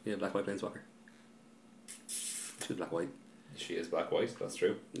be. Yeah, black white planeswalker. She's black white. She is black white. That's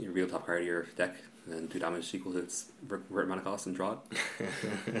true. Your real top card of your deck, and then 2 damage equals its convert mana cost and draw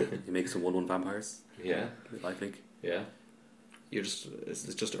it. You make some 1/1 vampires. Yeah, I think. yeah. You're just it's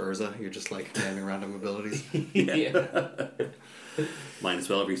just Urza. You're just like naming random abilities. Yeah.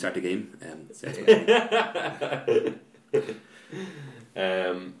 -12 restart the game.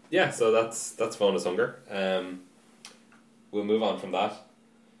 Yeah, so that's Vona's Hunger. We'll move on from that,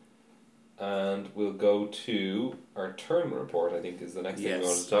 and we'll go to our tournament report. I think is the next thing we Yes.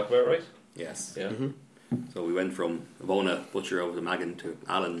 want to talk about, right? Yes. Yeah. So we went from Vona, Butcher of the Magan, to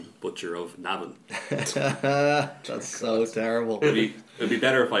Alan, Butcher of Navin. That's so terrible. It'd be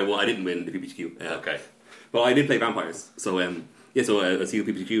better if I didn't win the PPTQ. Okay. But I did play vampires. So I see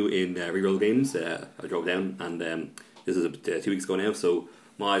the PPTQ in reroll games. I drove down, and this is 2 weeks ago now. So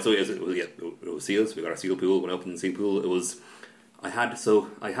it was seals. We got our seal pool. Went up in the seal pool.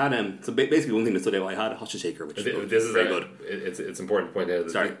 Basically one thing that stood out. I had a hostage taker, which was This is very our, good. It's important to point out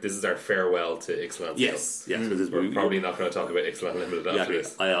that Sorry. this is our farewell to Ixalan. Yes. Because We're probably not going to talk about Ixalan Limited after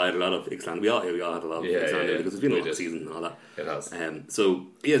this. I had a lot of Ixalan. We all had a lot of Yeah, Ixalan yeah, because it's been a we long did. season and all that. It has. So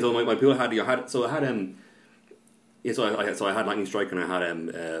my pool had I had Lightning Strike and I had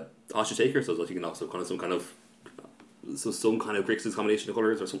Hostage Taker, so I was you can also some kind of Grixis combination of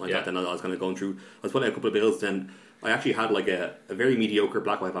colours or something like Yeah. that. Then I was kind of going through. I was putting out a couple of builds. Then I actually had like a very mediocre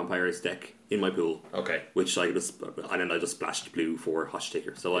Black White Vampires deck in my pool. Okay. Which I just splashed blue for Hostage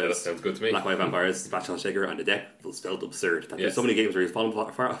Taker. So Yeah, that sounds good to me. Black White Vampires, splashed Hostage Taker, and the deck felt absurd. There's Yes. so many games where he's falling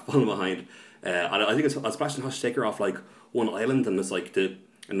behind. And I think I splashed the Hostage Taker off like one island, and there's like there's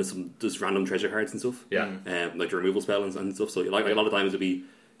some just random treasure cards and stuff. Yeah. Like the removal spell and stuff. So like a lot of times it'd be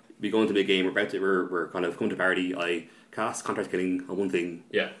going to be a game. We're kind of coming to party. I cast Contract Killing on one thing.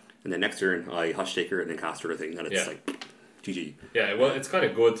 Yeah. And then next turn I Hostage Taker and then cast another thing, and it's Yeah. like GG. Yeah, well, it's kind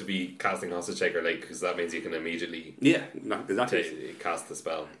of good to be casting Hostage Taker late because that means you can immediately Yeah, exactly. cast the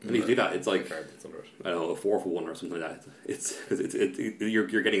spell. And if you do that, it's like Card that's under it. I don't know, a 4-for-1 or something like that. It's because you're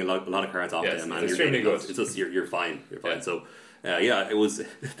getting a lot of cards off Yes, them, it's and extremely good. It's just you're fine. You're fine. Yeah. So it was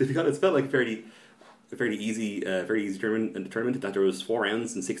to be honest, it felt like fairly. a fairly easy tournament. In the tournament, that there was 4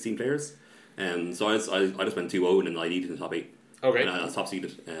 rounds and 16 players, and so I just went 2-0 and then I lead in the top 8. Okay. And I was top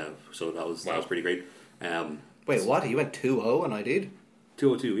seeded, so that was pretty great. Wait, what? You went 2-0 and I did?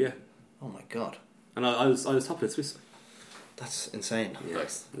 202, yeah, Oh my god. and I was top of the Swiss. That's insane. Yeah,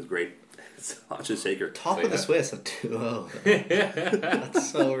 Nice. it was great. It's such a shaker. Top So, of the yeah. Swiss at 2-0. That's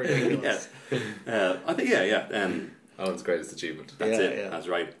so ridiculous. Yeah, I think yeah. Alan's greatest achievement. That's Yeah, it. yeah. That's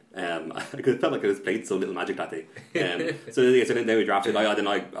right. I felt like I was played so little Magic that day. So then we drafted. I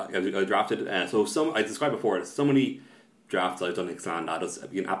drafted. I described before. So many drafts I've done in Ixalan that has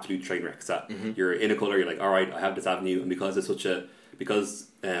been an absolute train wreck. That you're in a color. You're like, all right, I have this avenue, and because it's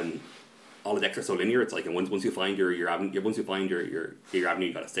all the decks are so linear. It's like, and once you find your avenue,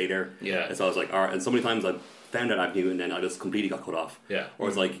 you gotta stay there. Yeah. And so I was like, all right. And so many times I found that avenue, and then I just completely got cut off. Yeah. Or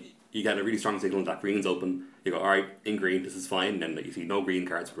it's like you get a really strong signal that green's open. You go, all right, in green, this is fine. And then you see no green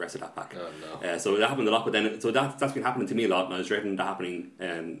cards for the rest of that pack. Oh, no. So that happened a lot, but then that's been happening to me a lot, and I was dreading that happening,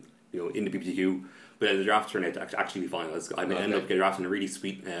 in the PPTQ. But then the draft turned out to actually be fine. I ended up getting drafted in a really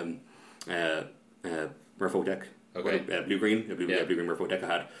sweet Merfolk deck. Okay. Blue green Merfolk deck. I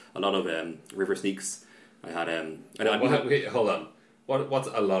had a lot of river sneaks. I had Wait, hold on. What's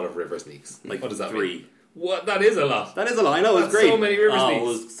a lot of river sneaks? like What does that 3. mean? What? That is a lot. That is a lot. I know, it was That's great. so many river It sneaks.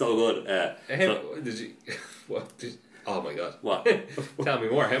 was so good. Did you? What? Oh my god. What? Tell me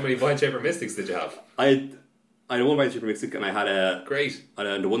more. How many Vine Shaper Mystics did you have? I had one Vine Shaper Mystic, and I had Great.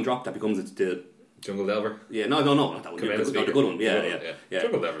 the one drop that becomes the Jungle Delver. yeah not that one. Commander The Speaker. good one. The Yeah, good one, yeah, yeah.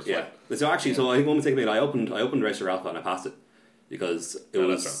 Jungle Delver's yeah. So actually, I think one mistake I made. I opened Register Alpha and I passed it because it Oh,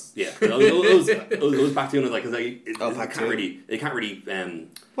 was that's it was back to you, and like, back can't really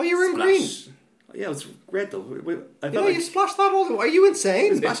Well, you were in green. splash. Yeah, it was red though. I Yeah, felt like you splashed that all the way. Are you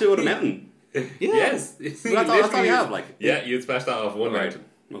insane? splash it with a mountain. Yeah. Yes. That's all I have. Like, Yeah, you'd splash that off one right. mountain.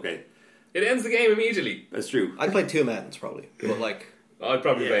 Okay, It ends the game immediately. that's true. I played 2 mountains probably, but like I'd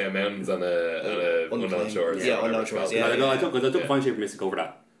probably Yeah. play a mountains on a unknown Unclaimed. shores. Yeah, or whatever unknown it's shores, called. yeah. I took Yeah. Vine Shaper Mystic over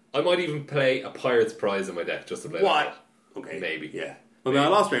that. I might even play a Pirate's Prize in my deck just to play that. Okay, Maybe. Yeah. I mean, I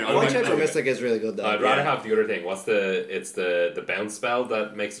lost round. White I- Shaper I- Mystic is really good though. I'd rather have the other thing. It's the bounce spell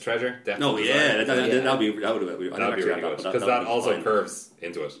that makes a treasure? Depth No, of yeah, Desire? that would be That'd be really good because that also fine. curves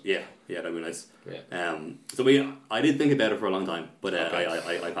into it. Yeah, that'd be nice. Yeah. So I did think about it for a long time, but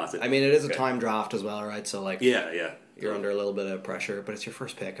Okay. I passed it. I mean, it is a Okay. time draft as well, right? So like, yeah. you're under a little bit of pressure, but it's your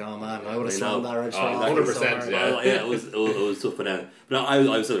first pick. Oh man, I would I have slammed know. that Register Oh, Alpha 100%, so yeah. hard. Well, yeah, it was tough, but I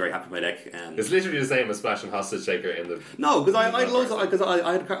was still very happy with my deck. It's literally the same as splashing Hostage Shaker in the. No, because I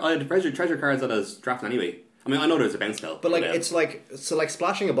had treasure cards that I was drafting anyway. I mean, I know there's a bounce spell, But like, it's like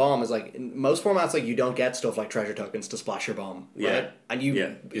splashing a bomb is like in most formats. Like you don't get stuff like treasure tokens to splash your bomb, right? Yeah. And you Yeah.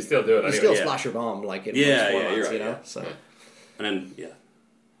 You still do it anyway. still yeah. splash your bomb like in Yeah, most yeah, formats, you're right, you know. yeah. So and then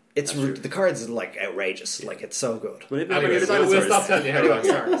it's That's true. the cards are like outrageous. Like it's so good. But Anyway, the we'll dinosaurs- stop telling you how wrong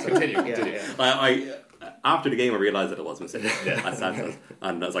you are. Continue. Yeah, yeah. I after the game I realised that it was a mistake. Yeah.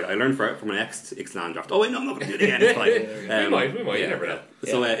 And I was like, I learned from my next Ixalan draft. Oh wait, no, I'm not going to do it again. It's fine. We might. You never know.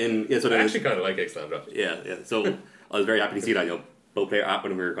 So so I then actually kind of like Ixalan draft. yeah. So I was very happy to see that both player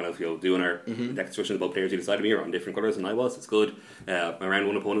when we were kind of doing our Mm-hmm. deck construction, both players either side of me are on different colours than I was. It's good. My round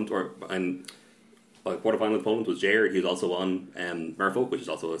one opponent and my quarterfinal opponent was Jared. He was also on Merfolk, which is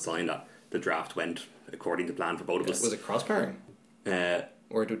also a sign that the draft went according to plan for both of us. Was it cross pairing, Uh,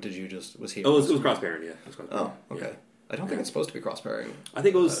 or did you just was he? it was cross pairing, yeah. It was cross-pairing, Oh, okay. yeah. I don't think it's supposed to be cross pairing. I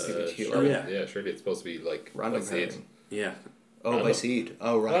think it was. Oh, yeah. Yeah, surely it's supposed to be like Random seed. pairing. Yeah. Oh, by Random. seed.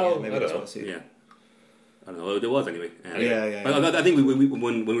 Oh, right. Well, yeah, maybe I that's don't by seed. Yeah. I don't know. It was anyway. Yeah. I think we when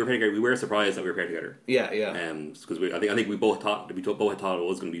we were playing together, we were surprised that we were playing together. Yeah, yeah. Because I think we both thought it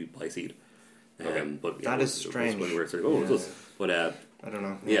was going to be by seed. Okay. But That it is was strange. when we were sort of it was. But I don't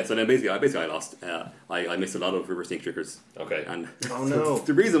know. yeah. So then basically I lost. I missed a lot of river snake triggers. Okay. And Oh, no.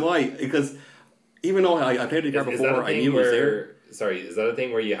 the reason why, because even though I played the card Is that before, a I thing knew it was there. Sorry, is that a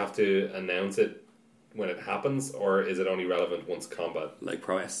thing where you have to announce it when it happens, or is it only relevant once combat? Like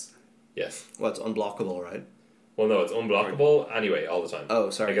prowess. Yes. Well, it's unblockable, right? Well, no, it's unblockable anyway, all the time. Oh,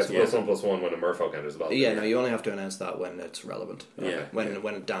 sorry. I guess So +1/+1 when a Merfolk enters the battle. Yeah, no, you only have to announce that when it's relevant. Yeah.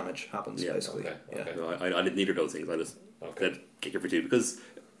 When damage happens, Yeah, basically. okay, Yeah. okay. So I did neither of those things. I just Okay. said kick it for two because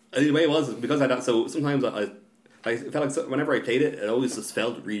the way it was because I don't. So sometimes I felt like whenever I played it, it always just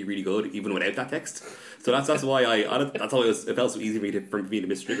felt really really good even without that text. So that's why that's why it felt so easy for me to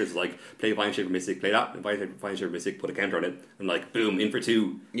miss triggers. Like play Vine Shaper Mystic, play that Vine Shaper Mystic, put a counter on it, and like boom in for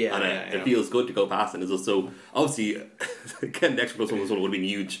two. Yeah, and yeah. it feels good to go past, and it's just so obviously getting the extra +1/+1 would have been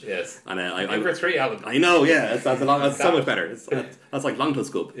huge. Yes. And In for 3, Alan. I know, yeah, that's so much better. That's like long to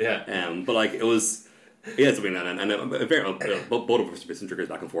scope. Yeah. But like it was Yeah, so I mean, both of us were some triggers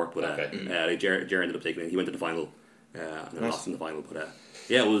back and forth, but Okay. Jer ended up taking it. He went to the final and then lost in the final. But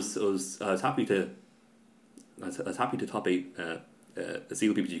yeah, I was happy to top 8 a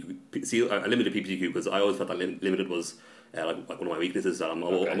single PPTQ, a limited PPTQ, because I always felt that limited was like one of my weaknesses. That I'm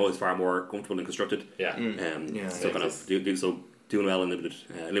always far more comfortable and constructed. Yeah. So kind of doing well in limited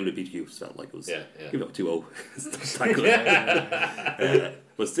PPTQ felt like it was even up 2-0. It's not good.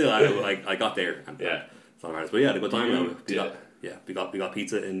 But still, I got there. And, it's not hard. But yeah, had a good time. We got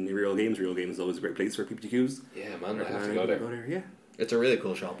pizza in Real Games. Real Games is always a great place for PPTQs. Yeah, man, I have to go there. Yeah, It's a really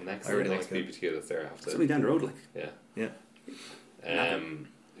cool shop. Next I really next like it. PPTQ that's there. I have to. it's only down the road, like. Yeah. Yeah.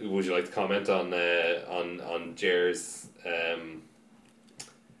 Would you like to comment on Jer's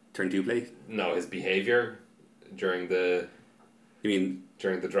Turn 2 play. no, his behaviour during the You mean?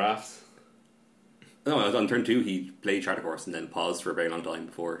 draft? No, I was on turn 2. He played Charter Course and then paused for a very long time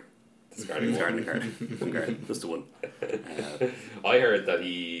before Discarding discarding the card. One card, just the one. I heard that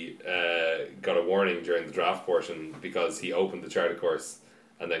he got a warning during the draft portion because he opened the charter course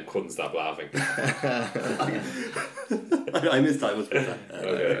and then couldn't stop laughing. I missed that.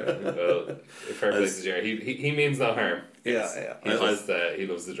 Okay, well, fair play to Jerry. He means no harm. Yeah. He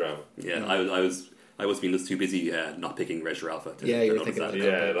loves the drama. Yeah, I was being just too busy not picking Register Alpha. Yeah, you were notice thinking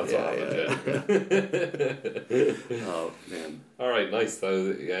that. of Yeah, that's what happened. Oh man. All right, nice.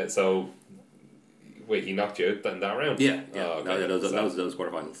 So, wait, he knocked you out in that round? Yeah. Oh, okay. That was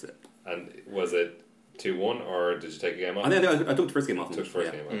quarterfinals. Yeah. And was it 2-1 or did you take a game off? I took the first game off. Took the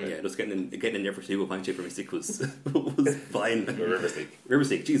first game, okay. Yeah, just getting in there for 2 point shape for Mystic was fine. River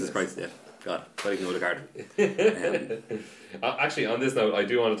Stick, Jesus Christ, yeah. God, I didn't know the card. Actually, on this note, I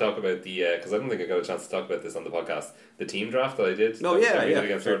do want to talk about the because I don't think I got a chance to talk about this on the podcast. The team draft that I did. Oh, that we yeah. did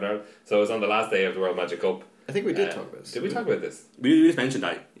against Northern Ireland. So it was on the last day of the World Magic Cup. I think we did talk about this. Did we talk about this? We just mentioned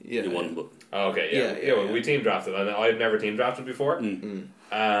that Yeah, you won, but Oh, okay, yeah. Well, we team drafted, and I've never team drafted before, and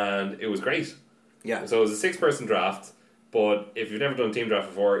it was great. Yeah. So it was a 6-person draft, but if you've never done team draft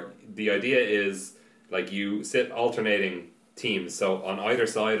before, the idea is like you sit alternating teams. So on either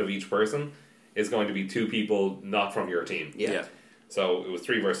side of each person is going to be 2 people not from your team. Yeah. So it was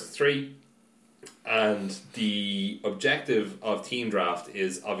 3 versus 3, and the objective of team draft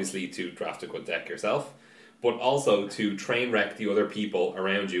is obviously to draft a good deck yourself, but also to train wreck the other people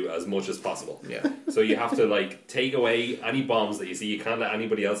around you as much as possible. Yeah. So you have to like take away any bombs that you see. You can't let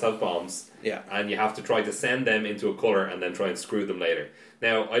anybody else have bombs. Yeah. And you have to try to send them into a colour and then try and screw them later.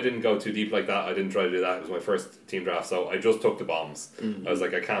 Now, I didn't go too deep like that. I didn't try to do that. It was my first team draft, so I just took the bombs. I was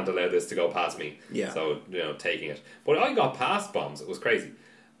like, I can't allow this to go past me. Yeah. So, taking it. But I got past bombs. It was crazy.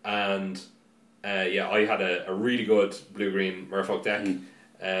 And, I had a really good blue-green Merfolk deck.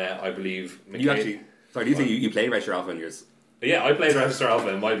 I believe... you actually... Sorry, do you think you play Register Alpha in yours? Yeah, I played Register Alpha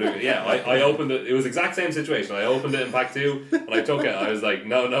in my blue. Yeah, I opened it. It was the exact same situation. I opened it in pack 2 and I took it. I was like,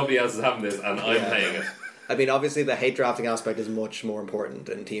 no, nobody else is having this, and I'm playing it. I mean, obviously, the hate drafting aspect is much more important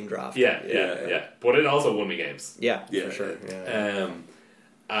in team draft. Yeah. But it also won me games. Yeah, for sure. Yeah.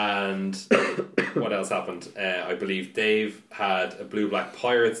 And what else happened? I believe Dave had a blue-black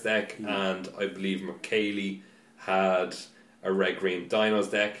Pirates deck, and I believe McKaylee had a red-green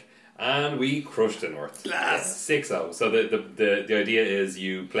Dinos deck. And we crushed the North. 6-0. So the idea is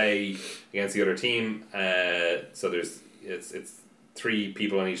you play against the other team. So it's 3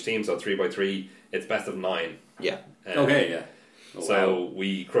 people on each team. So 3 by 3. It's best of 9. Yeah. Okay, yeah. Oh, So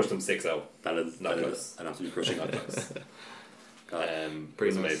we crushed them 6-0. That is close. an absolute crushing. Not close. Pretty it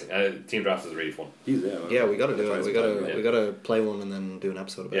was nice. amazing. Team drafts is really fun. Yeah, we got to do it. We got to play one and then do an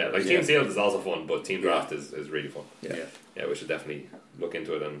episode about it. Yeah, like Team Sealed is also fun, but Team Draft is really fun. Yeah. We should definitely look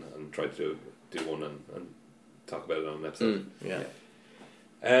into it and try to do one and talk about it on an episode.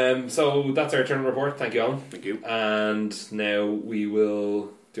 So that's our turn report. Thank you, Alan. Thank you. And now we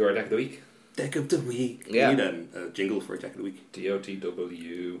will do our deck of the week. Deck of the week. Yeah. We need a jingle for Deck of the week.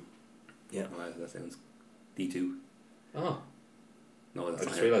 DOTW. Yeah. Oh, that sounds D2. Oh, No, that's I not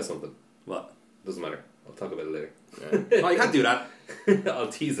just it. realised something. What? Doesn't matter. I'll talk about it later. Oh, you can't do that. I'll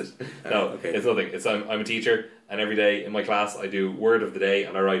tease it. No, okay. It's nothing. It's I'm a teacher, and every day in my class I do word of the day,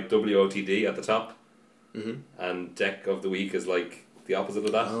 and I write WOTD at the top. And deck of the week is like the opposite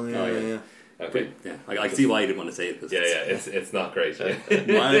of that. Oh, yeah. Okay. Yeah, I can see why you didn't want to say it. Cause It's not great.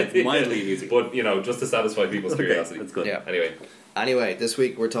 mildly amusing. But just to satisfy people's curiosity. That's good. Yeah. Anyway, This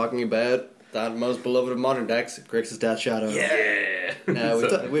week we're talking about that most beloved of modern decks, Grixis Death Shadow. yeah.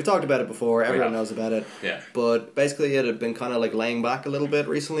 Yeah. We've talked about it before. Everyone have. knows about it. Yeah. But basically, it had been kind of like laying back a little bit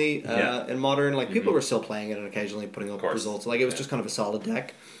recently Yeah. in Modern. Like people were still playing it and occasionally putting up course. results. Like it was just kind of a solid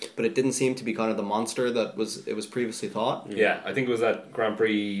deck, but it didn't seem to be kind of the monster that it was previously thought. Yeah, I think it was at Grand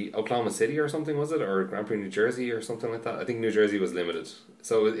Prix Oklahoma City or something, was it? Or Grand Prix New Jersey or something like that? I think New Jersey was limited.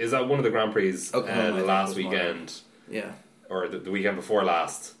 So is that one of the Grand Prix Oklahoma, I think, last was weekend Yeah. or the weekend before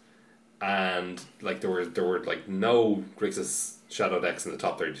last? And like there were like no Grixis Shadow decks in the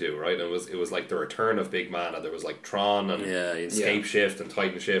top 32, right? And it was like the return of big mana. There was like Tron and Escape Shift and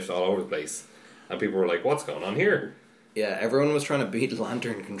Titan Shift all over the place. And people were like, what's going on here? Yeah, everyone was trying to beat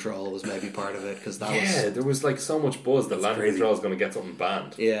Lantern Control was maybe part of it because there was like so much buzz that Lantern crazy. Control is going to get something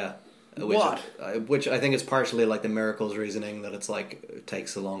banned. Yeah. What? Which I think is partially like the Miracles reasoning that it's like it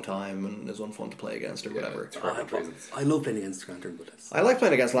takes a long time and is unfun to play against or whatever. It's perfect reasons. I love playing against Lantern, but I like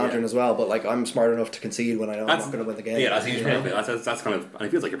playing against Lantern Yeah. as well, but like I'm smart enough to concede when I know I'm not going to win the game. Yeah, that's a huge you know? benefit. That's kind of, and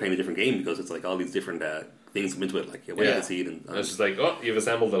it feels like you're playing a different game because it's like all these different things come into it, like when you concede and And it's just like, oh, you've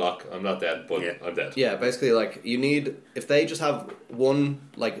assembled the lock. I'm not dead, but Yeah. I'm dead. Yeah, basically, like you need if they just have one,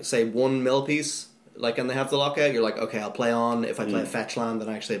 like say one mill piece, like and they have the lockout, you're like, okay, I'll play on. If I play a fetch land, then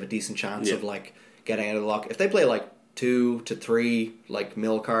I actually have a decent chance Yeah. of like getting out of the lock. If they play like 2 to 3 like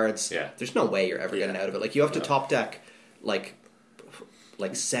mill cards, Yeah. there's no way you're ever getting out of it. Like you have to top deck like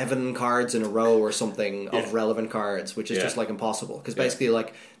 7 cards in a row or something of relevant cards, which is Yeah. just like impossible. Because basically,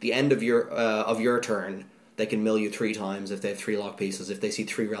 like the end of your turn, they can mill you 3 times if they have 3 lock pieces. If they see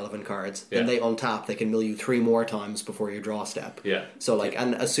 3 relevant cards, then Yeah. they untap. They can mill you 3 more times before your draw step. Yeah. So like,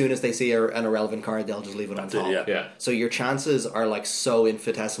 and as soon as they see an irrelevant card, they'll just leave it on That's it, top. yeah. Yeah. So your chances are like so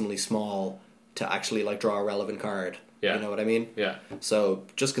infinitesimally small to actually like draw a relevant card. Yeah. You know what I mean? Yeah. So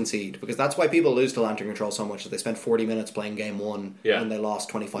just concede because that's why people lose to Lantern Control so much. That they spend 40 minutes playing game 1 Yeah. when they lost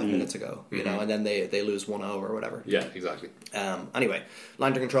 25 minutes ago. You know, and then they lose 1-0 or whatever. Yeah, exactly. Anyway,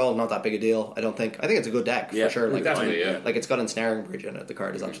 Lantern Control not that big a deal. I don't think. I think it's a good deck Yeah, for sure. Like definitely, it's- yeah. Like it's got Ensnaring Bridge in it. The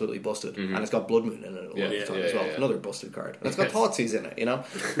card is absolutely busted, and it's got Blood Moon in it a lot Yeah, of the time yeah, as well. yeah, yeah. Another busted card, and it's got Thoughtseize in it. You know,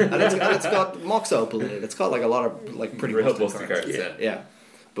 and it's got Mox Opal in it. It's got like a lot of like pretty Real busted busted cards. cards, yeah. Yeah,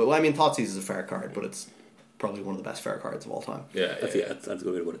 but well, I mean, Thoughtseize is a fair card, but it's probably one of the best fair cards of all time. Yeah, that's that's a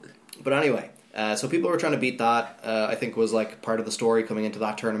good way to put it. But anyway, so people were trying to beat that. I think was like part of the story coming into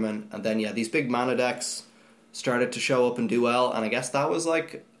that tournament, and then these big mana decks started to show up and do well, and I guess that was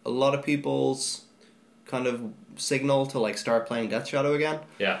like a lot of people's kind of signal to like start playing Death Shadow again.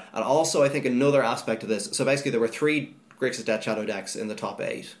 Yeah. And also, I think another aspect of this. So basically, there were 3 Grixis Death Shadow decks in the top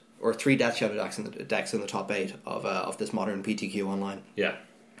 8, or 3 Death Shadow decks in the top 8 of this modern PTQ online. Yeah.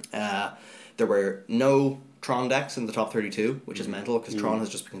 There were no Tron decks in the top 32, which is mental because Tron has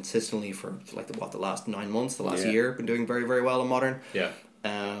just been consistently for like the last 9 months, the last year, been doing very, very well in Modern. Yeah.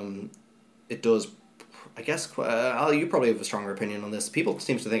 It does, I guess. Al, you probably have a stronger opinion on this. People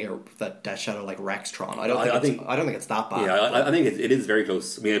seem to think that Death Shadow like wrecks Tron. I don't think it's that bad. Yeah, I think it is very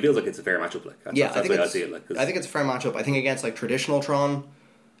close. I mean, it feels like it's a fair matchup. Like that's, I that's the way I see it. Like, I think it's a fair matchup. I think against like traditional Tron,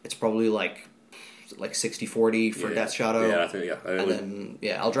 it's probably like 60-40 for Death Shadow. Yeah, I think, And then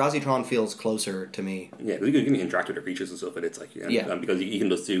Eldrazi Tron feels closer to me. Yeah, because you can interact with the creatures and stuff, and it's like and because you can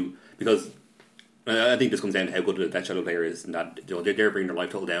just do because I think this comes down to how good a Death Shadow player is, and that they're bringing their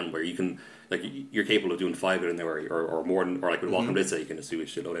life total down where you can like you're capable of doing 5 in there or more than, or like with Welcome Blitz, you can just do a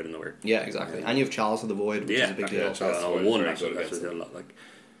shitload out in nowhere. Yeah, exactly. And you have Chalice of the Void, which is a big deal. Chalice of the Void is One very actually, good that's against a lot. Like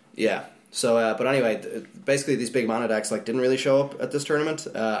Yeah. So, but anyway, basically these big mana decks like didn't really show up at this tournament,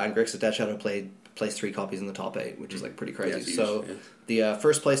 and Grixis Death Shadow placed 3 copies in the top 8, which is like pretty crazy. huge, so the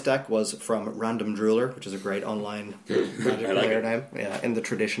first place deck was from Random Drooler, which is a great online Magic player name. Yeah, in the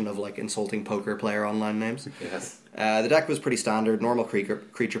tradition of like insulting poker player online names. Yes. The deck was pretty standard, normal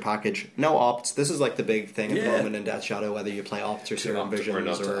creature package, no opts. This is like the big thing at the moment in Death Shadow, whether you play opts or Serum Visions or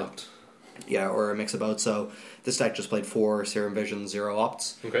not to opt. Yeah, or a mix of both. So this deck just played 4 Serum Visions, 0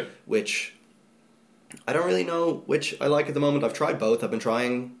 opts. Okay. Which I don't really know which I like at the moment. I've tried both. I've been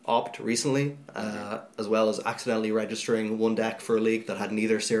trying Opt recently, as well as accidentally registering one deck for a league that had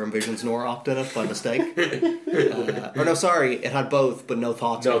neither Serum Visions nor Opt in it by mistake. Or no, sorry, it had both, but no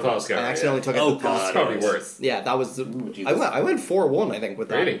Thoughts. No Thoughts Scour, I accidentally took it Oh, to Thoughts. It's probably worse. Yeah, that was. I went 4-1, I think, with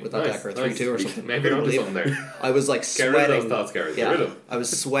that Really? with Nice, that deck, or nice. 3-2 or something. Maybe you're onto something there. I was like Get rid of sweating. those Thought Scours. Yeah, Get rid of them. I was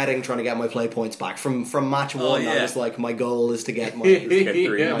sweating trying to get my play points back from match 1. yeah. I was like, my goal is to get my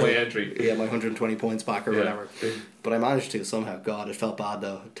Yeah, my entry. my 120 points back or whatever. But I managed to somehow. God, it felt bad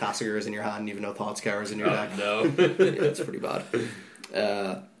though. Tassiger is in your hand, even though Thought Scour is in your deck. No. Yeah, it's pretty bad.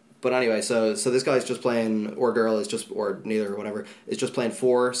 But anyway, so this guy's just playing, or girl is just, or neither, or whatever, is just playing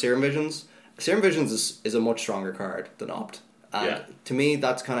 4 Serum Visions. Serum Visions is a much stronger card than Opt. And to me,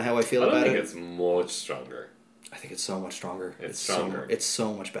 that's kind of how I feel I don't about think it. it's much stronger. I think it's so much stronger. It's stronger. It's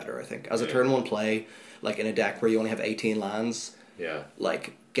so much better, I think. As a turn 1 play, like in a deck where you only have 18 lands, Yeah.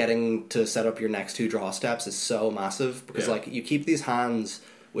 like getting to set up your next 2 draw steps is so massive because Yeah. like you keep these hands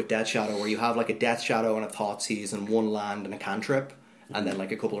with Death Shadow where you have like a Death Shadow and a Thoughtseize and 1 land and a cantrip and then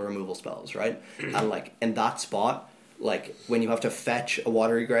like a couple of removal spells, right? And like in that spot, like when you have to fetch a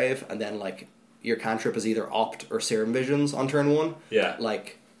Watery Grave and then like your cantrip is either Opt or Serum Visions on turn 1, Yeah.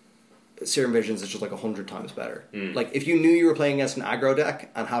 like Serum Visions is just like 100 times better. Like if you knew you were playing against an aggro deck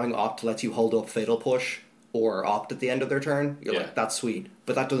and having Opt lets you hold up Fatal Push or Opt at the end of their turn, you're Yeah. like, that's sweet.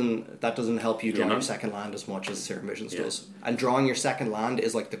 But that doesn't help you draw no. your second land as much as Serum Visions Yeah. does. And drawing your second land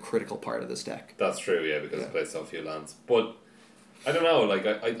is like the critical part of this deck. That's true, yeah, because it plays so few lands. But I don't know, like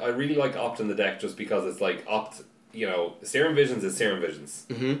I really like Opt in the deck just because it's like Opt, you know, Serum Visions is Serum Visions.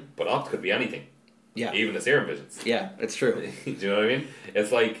 Mm-hmm. But Opt could be anything. Yeah. Even the Serum Visions. Yeah, it's true. Do you know what I mean?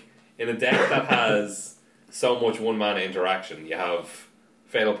 It's like in a deck that has so much 1 mana interaction, you have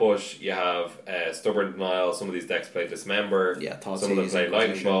Fatal Push, you have Stubborn Denial, some of these decks play Dismember, Yeah, some of them Thoughtseize, play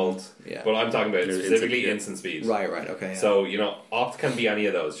Lightning Inquisition. Bolt, Yeah. but I'm talking about There's specifically instant, instant speed. Right, okay. Yeah. So, you know, Opt can be any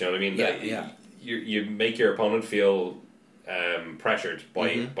of those, do you know what I mean? Yeah, Like, yeah. You make your opponent feel pressured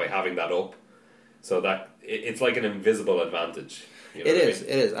by having that up, so that it's like an invisible advantage. You know It what I is, mean?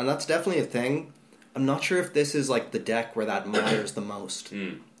 it is. And that's definitely a thing. I'm not sure if this is like the deck where that matters the most.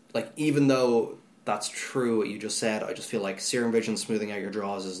 Like, even though that's true what you just said, I just feel like Serum Vision smoothing out your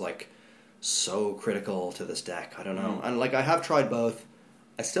draws is like so critical to this deck. I don't know. And like I have tried both.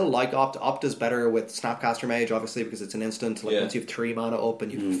 I still like Opt. Opt is better with Snapcaster Mage, obviously, because it's an instant. Like Yeah. once you have 3 mana up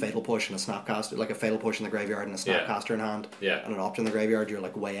and you have a Fatal Push and a Snapcaster, like a Fatal Push in the graveyard and a Yeah. Snapcaster in hand, Yeah. and an Opt in the graveyard, you're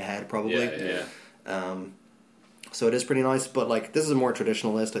like way ahead probably. Yeah. So it is pretty nice, but like this is a more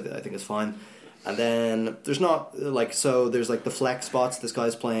traditional list. I think is fine. And then there's not like there's like the flex spots. This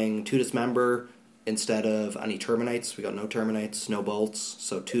guy's playing 2 Dismember instead of any Terminates. We got no Terminates, no Bolts.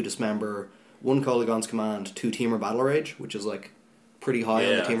 So 2 Dismember, 1 Kolaghan's Command, 2 Teamer Battle Rage, which is like pretty high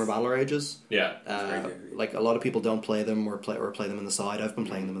on the Teamer Battle Rages. Yeah. Like a lot of people don't play them or play them in the side. I've been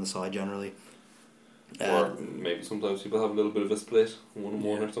playing them in the side generally. Or maybe sometimes people have a little bit of a split,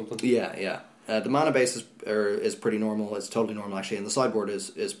 1-1 or something. Yeah. The mana base is pretty normal. It's totally normal actually, and the sideboard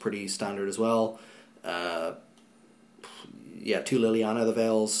is pretty standard as well. 2 Liliana the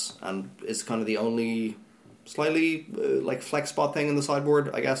Veils, and is kind of the only slightly like flex spot thing in the sideboard,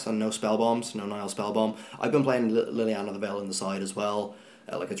 I guess, and no spell bombs, no Nile spell bomb. I've been playing Liliana the Veil in the side as well.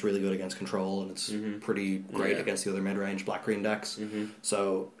 Like it's really good against control, and it's pretty great against the other mid-range black-green decks.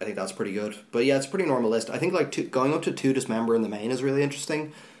 So I think that's pretty good. But yeah, it's a pretty normal list. I think like going up to 2 Dismember in the main is really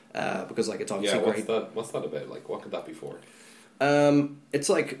interesting. Because like it's obviously great. What's that about? Like, what could that be for? It's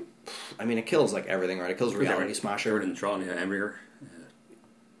like, I mean, it kills like everything, right? It kills Reality Smasher. Jordan Tron, yeah, Emryer.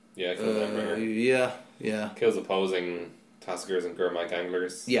 Yeah, kills Emryer. Yeah. Kills opposing Taskers and Gurmag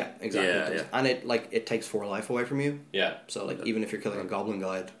Anglers. Yeah, exactly. Yeah, it does. And it takes 4 life away from you. Yeah. So like even if you're killing a Goblin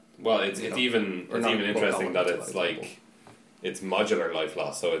Guide. Well, it's You know, even or not interesting that Goblin, it's for like example. it's modular life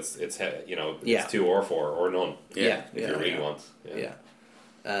loss, so it's you know it's Yeah. 2 or 4 or none. Yeah. If you really want. Yeah.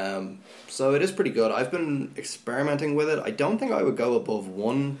 So it is pretty good. I've been experimenting with it. I don't think I would go above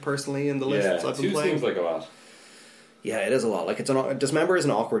 1 personally in the lists I've been 2 playing. seems like a lot. Yeah, it is a lot. Like Dismember is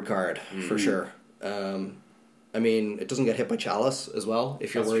an awkward card for sure. I mean, it doesn't get hit by Chalice as well.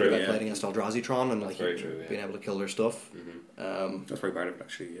 If you're That's worried true, about yeah. playing against Eldrazi Tron and like very true, yeah. being able to kill their stuff. That's probably part of it,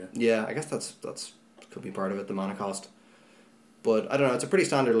 actually, yeah. Yeah, I guess that's could be part of it. The mana cost. But I don't know. It's a pretty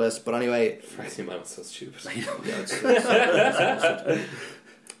standard list. But anyway, Crazy man, it's so stupid. yeah, it's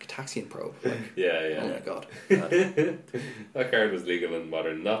Cataxian Probe. Like, Yeah. oh my god, That card was legal in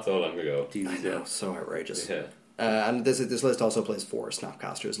Modern not so long ago. I Jesus, know, yeah. so outrageous. Yeah. And this list also plays 4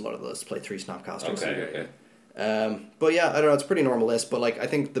 Snapcasters. A lot of the lists play 3 Snapcasters. Okay. But yeah, I don't know. It's a pretty normal list. But like, I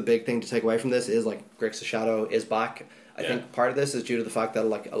think the big thing to take away from this is like Grixis Shadow is back. I think part of this is due to the fact that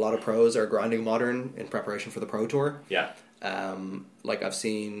like a lot of pros are grinding Modern in preparation for the Pro Tour. Yeah. Like I've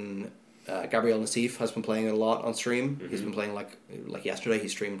seen Gabriel Nassif has been playing it a lot on stream. He's been playing like yesterday. He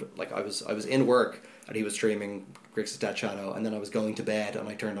streamed like I was in work and he was streaming Grixis Death Shadow, and then I was going to bed and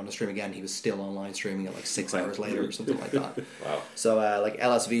I turned on the stream again. He was still online streaming it like 6 hours later or something like that. Wow. So like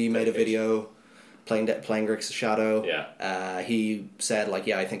LSV made a video playing Grixis Shadow. Yeah. He said like,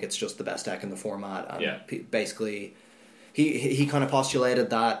 yeah, I think it's just the best deck in the format. And Yeah. basically, he kind of postulated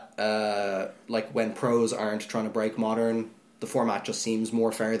that like when pros aren't trying to break Modern, the format just seems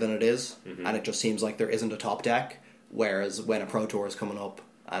more fair than it is, and it just seems like there isn't a top deck. Whereas when a Pro Tour is coming up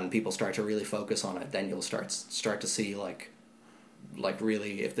and people start to really focus on it, then you'll start to see like like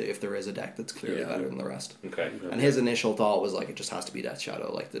really if there is a deck that's clearly better than the rest. Okay. And his initial thought was like it just has to be Death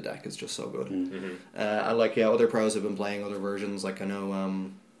Shadow. Like the deck is just so good. Mm-hmm. And like other pros have been playing other versions. Like I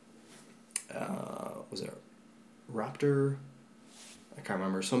know, was it Raptor? I can't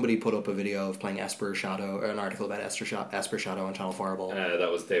remember. Somebody put up a video of playing Esper Shadow, or an article about Esper Shadow on Channel Fireball. That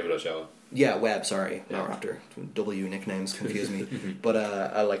was David Ochoa. Yeah, Webb, sorry, not Raptor. W nicknames confuse me. But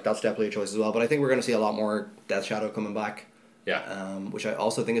I like that's definitely a choice as well. But I think we're going to see a lot more Death Shadow coming back. Yeah. Which I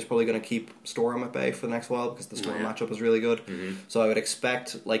also think is probably going to keep Storm at bay for the next while because the Storm matchup is really good. Mm-hmm. So I would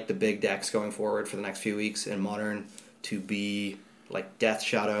expect like the big decks going forward for the next few weeks in Modern to be like Death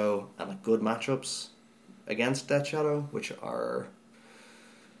Shadow and like good matchups against Death Shadow, which are,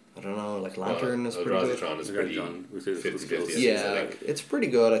 I don't know, like Lantern is pretty good. Eldrazi is pretty Eldrazi was 50-50. Yeah, it's pretty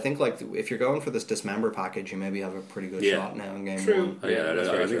good. I think like if you're going for this Dismember package, you maybe have a pretty good shot now in game True. one. Oh, yeah, that's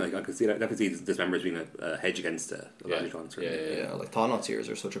I very think true. I can see that. I can see this member as being a hedge against Eldrazi. Yeah, like Thought Seers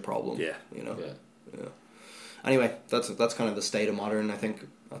are such a problem. Yeah. You know. Yeah. Anyway, that's kind of the state of Modern, I think,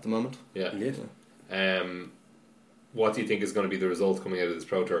 at the moment. Yeah. Yeah. What do you think is going to be the result coming out of this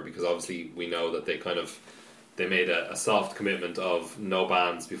Pro Tour? Because obviously we know that they made a soft commitment of no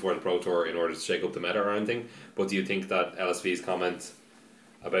bans before the Pro Tour in order to shake up the meta or anything. But do you think that LSV's comment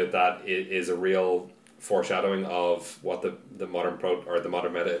about that is a real foreshadowing of what the modern Pro or the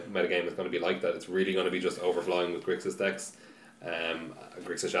modern meta game is going to be like? That it's really going to be just overflowing with Grixis decks,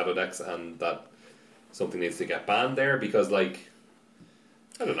 Grixis Shadow decks, and that something needs to get banned there? Because like,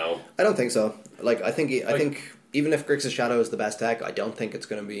 I don't know. I don't think so. Like I think even if Grixis Shadow is the best deck, I don't think it's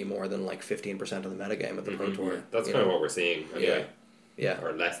going to be more than like 15% of the metagame at the Pro Tour. That's kind of what we're seeing anyway. Yeah.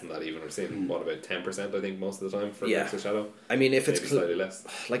 Or less than that even. We're seeing, what, about 10% I think most of the time for Grixis Shadow? I mean, if it's maybe slightly less.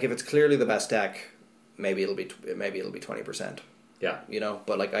 like if it's clearly the best deck, maybe it'll be 20%. Yeah. You know,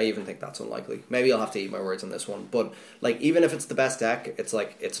 but like I even think that's unlikely. Maybe I'll have to eat my words on this one, but like even if it's the best deck, it's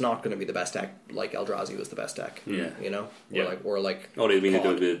like it's not going to be the best deck like Eldrazi was the best deck. Yeah. You know, Yeah. or like Oh, they mean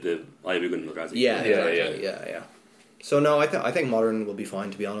Pod. the Ivy Eldrazi. Yeah, exactly. Yeah. Yeah. So no, I think Modern will be fine,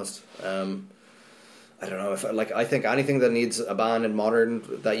 to be honest. I don't know if I think anything that needs a ban in Modern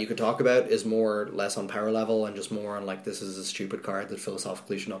that you could talk about is more less on power level and just more on like this is a stupid card that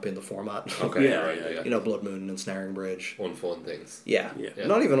philosophically should not be in the format. Okay, Yeah, right, yeah. You know, Blood Moon and Snaring Bridge. Unfun things. Yeah. Yeah.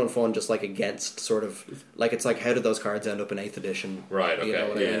 Not even unfun, just like against sort of like it's like how did those cards end up in 8th edition? Right, okay. You know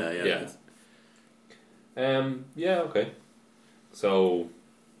what I mean? Yeah. Yeah, okay. So,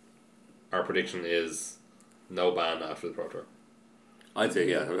 our prediction is no ban after the Pro Tour. I'd say,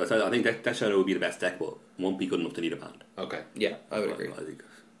 yeah. I think Death Shadow would be the best deck, but won't be good enough to need a band. Okay, Yeah, I would agree. I think.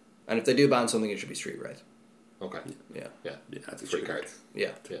 And if they do ban something, it should be Street Right. okay. Yeah. Yeah, Yeah, that's a free true. cards. Yeah.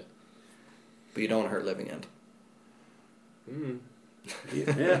 Yeah. But you don't want to hurt Living End.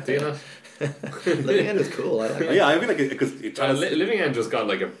 Yeah. Do you know? Living End is cool. I like it. Yeah, I feel like because Living End just got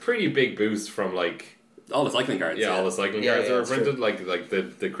like a pretty big boost from like all the cycling cards. all the cycling Yeah, cards yeah, that were it's printed. Like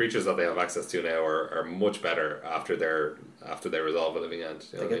the creatures that they have access to now are much better after they resolve a Living End.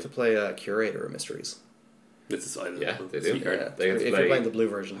 You know They what I get to play a Curator of Mysteries. It's a side Yeah, they do. sweet card. Yeah. They get to If play you're playing the blue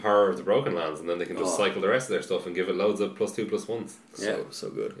version. Horror of the Broken Lands, and then they can just Oh. cycle the rest of their stuff and give it loads of +2/+1s. Yeah. So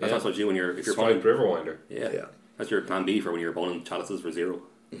good. That's Yeah. what you when you're if you're Spiked playing. Riverwinder. Yeah. Yeah. That's your plan B for when you're bowling chalices for 0.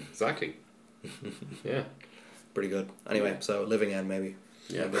 Exactly. Yeah. Pretty good. Anyway, so Living End maybe.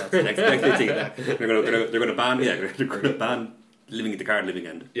 Yeah. Maybe that's- next thing they're gonna ban they're gonna ban the card Living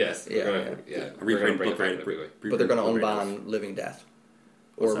End. Yes. Yeah, We're gonna, yeah. We're gonna Reprint bring it book back rate. in every way. But they're going to Reprint. unban Living Death.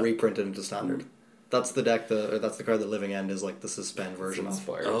 What's Or that? reprint it into Standard. That's the deck, that's the card that Living End is like the suspend version of.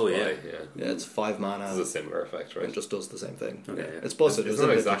 Inspired Oh, by, yeah. Yeah, it's 5 mana. This is a similar effect, right? and just does the same thing. Okay, yeah. It's supposed to do. It's It was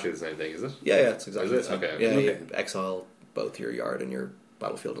not in exactly the same thing, is it? Yeah, it's exactly Is the it? same. Okay, Yeah, okay. you exile both your yard and your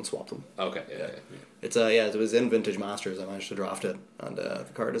battlefield and swap them. Okay, yeah. It's it was in Vintage Masters. I managed to draft it, and the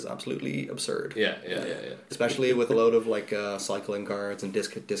card is absolutely absurd. Yeah. Especially with a load of like cycling cards and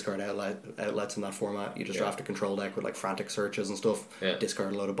discard outlets in that format. You just Yeah. draft a control deck with like frantic searches and stuff. Yeah.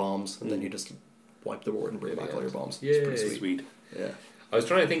 Discard a load of bombs, and then you just wipe the board and bring back all your bombs. Yay. It's pretty sweet. Sweet. Yeah. I was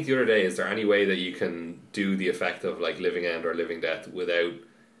trying to think the other day, is there any way that you can do the effect of like Living End or Living Death without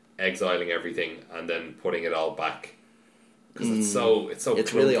exiling everything and then putting it all back? Because it's so It's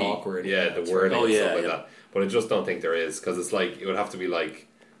really clunky. awkward. Yeah, Yeah, the it's wording very- and Oh, stuff yeah, like yeah. that. But I just don't think there is, because it's like it would have to be like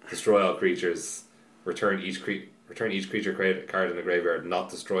destroy all creatures, return each creature card in the graveyard not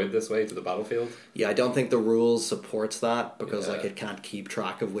destroyed this way to the battlefield. Yeah, I don't think the rules supports that because Yeah. like it can't keep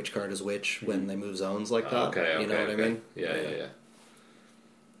track of which card is which when they move zones like that. Okay, you know what I mean? Yeah.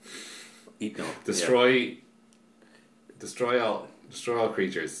 Eat no. Destroy all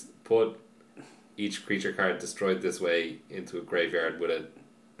creatures. Put each creature card destroyed this way into a graveyard with a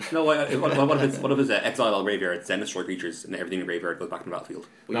No, what if it's exile all graveyards, then destroy creatures, and everything in the graveyard goes back to the battlefield?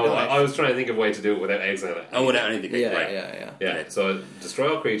 No, I was trying to think of a way to do it without exiling. Oh, without anything. Yeah, Right. yeah. Yeah, so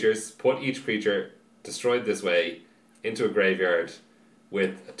destroy all creatures, put each creature destroyed this way into a graveyard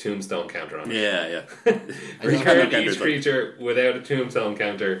with a tombstone counter on it. Yeah. Return each creature without a tombstone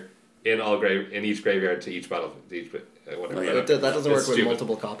counter in each graveyard to each battlefield. Whatever. Oh, yeah. But that doesn't work with stupid.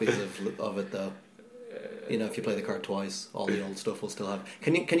 multiple copies of it though. You know, if you play the card twice, all the old stuff will still have.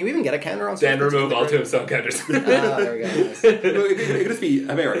 Can you even get a counter on? Then stuff that's in remove the all graveyard? tombstone counters. There we go. Nice. It could just be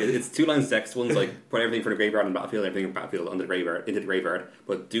it's 2 lines text. One's like put everything from the graveyard on the battlefield, everything from the battlefield into the graveyard,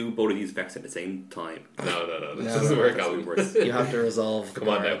 but do both of these effects at the same time. No, this No, doesn't no, work that's out. even worse. You have to resolve the Come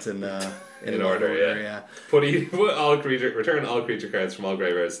on now. cards in order, yeah. Put all return all creature cards from all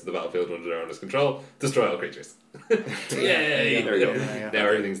graveyards to the battlefield under their owner's control. Destroy all creatures. Yay! There we go. Yeah. Now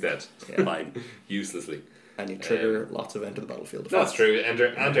everything's dead. Yeah. Fine. Uselessly. And you trigger lots of enter the battlefield. That's true. Enter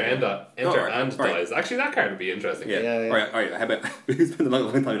and alright. dies. Actually, that card would be interesting. Yeah. Yeah. All right. How about we spent a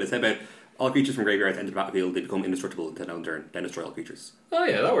long time on this? How about all creatures from graveyards enter the battlefield? They become indestructible until end turn. Then destroy all creatures. Oh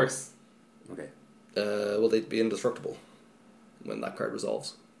yeah, that works. Okay. Will they be indestructible when that card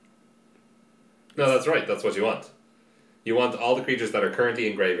resolves? No, that's right. That's what you want. You want all the creatures that are currently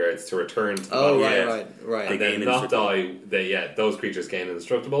in graveyards to return to the Oh, battlefield. right. And They then gain not die. indestructible. Those creatures gain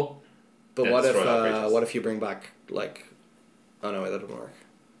indestructible. But Yeah, what destroy all if creatures. what if you bring back like? Oh no, wait, that doesn't work.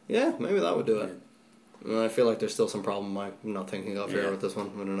 Yeah, maybe that would do it. I feel like there's still some problem I'm not thinking of here Yeah. with this one.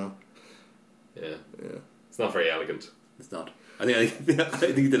 I don't know. Yeah. Yeah. It's not very elegant. It's not. I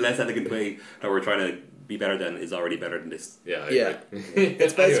think the less elegant way that we're trying to be better than is already better than this. Yeah. I Yeah. agree.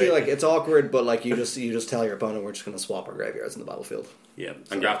 It's basically Anyway. like it's awkward, but like you just tell your opponent we're just going to swap our graveyards in the battlefield. Yeah.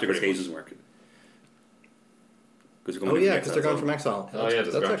 So And Grafted pretty Cage much. doesn't work. Because Oh yeah, because they're going from exile. Oh yeah,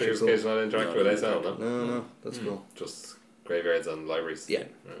 does Grafted actually Cage not interact No, with no, SL? No, No, that's cool. just graveyards and libraries. Yeah.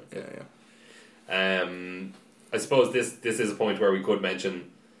 Right. Yeah. I suppose this is a point where we could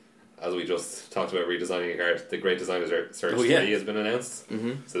mention, as we just talked about redesigning a card, the Great Designer Search 3 has been announced.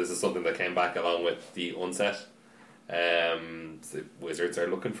 Mm-hmm. So this is something that came back along with the Unset. The Wizards are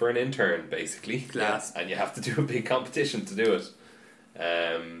looking for an intern, basically. Class. And you have to do a big competition to do it.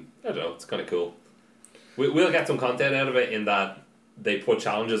 I don't know, it's kind of cool. We'll get some content out of it in that they put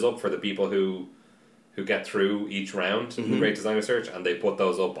challenges up for the people who get through each round in the Great Designer Search, and they put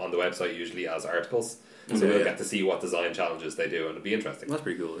those up on the website usually as articles. So we'll get to see what design challenges they do, and it'll be interesting. That's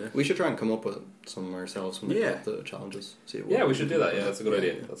pretty cool, yeah. We should try and come up with some ourselves when we Yeah. put the challenges. See what Yeah, we should do that. Yeah, that's a good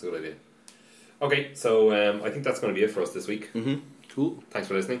idea. Yeah. That's a good idea. Okay, so I think that's going to be it for us this week. Mm-hmm. Cool. Thanks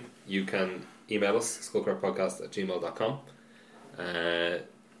for listening. You can email us, skullcrackpodcast@gmail.com.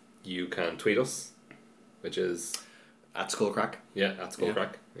 You can tweet us, which is At Skullcrack. at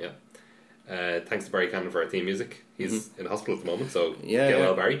Skullcrack. Yeah. Thanks to Barry Cannon for our theme music. He's in hospital at the moment, so get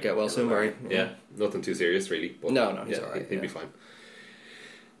well, Barry. Get well soon, Barry. Yeah, nothing too serious, really. But No, he's alright, He'll be yeah. fine.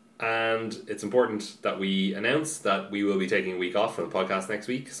 And it's important that we announce that we will be taking a week off from the podcast next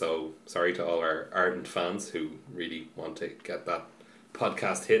week. So sorry to all our ardent fans who really want to get that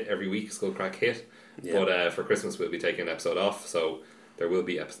podcast hit every week, Skullcrack hit. Yeah. But for Christmas we'll be taking an episode off, so there will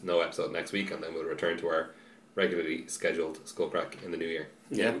be no episode next week, and then we'll return to our regularly scheduled Skullcrack in the new year.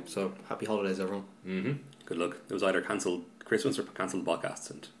 Yeah. So happy holidays, everyone. Mm-hmm. Good luck. It was either cancelled Christmas or cancelled podcasts,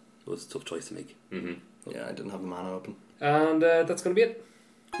 and it was a tough choice to make. Mm-hmm. Yeah, I didn't have the mana open. And that's going to be it.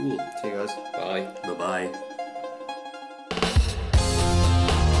 Cool. See you guys. Bye. Bye-bye.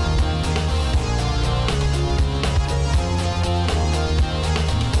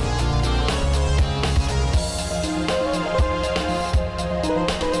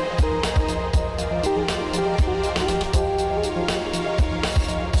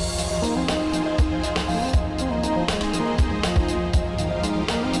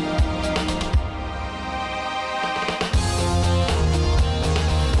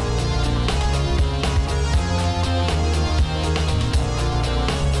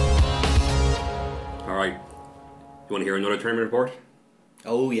 Alright. You want to hear another tournament report?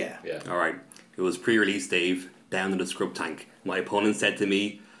 Oh yeah. Yeah. Alright. It was pre-release Dave, down in the scrub tank. My opponent said to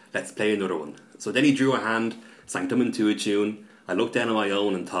me, let's play another one. So then he drew a hand, sang them into a tune. I looked down on my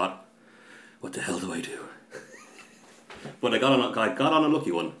own and thought, what the hell do I do? But I got on a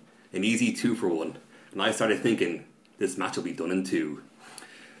lucky one, an easy 2-for-1. And I started thinking, this match will be done in 2.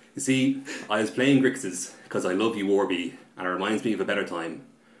 You see, I was playing Grixis because I love you, Warby, and it reminds me of a better time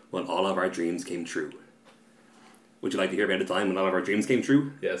when all of our dreams came true. Would you like to hear about a time when all of our dreams came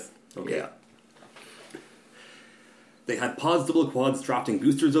true? Yes. Okay. Yeah. They had pods, double quads, drafting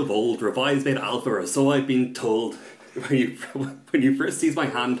boosters of old, revised made alpha, or so I've been told. when you first seized my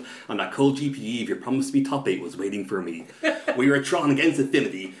hand on that cold GP Eve, your promise to be top 8 was waiting for me. We were Tron against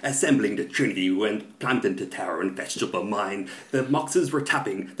Affinity, assembling the Trinity, we went clamped into tower and fetched up a mine. The Moxes were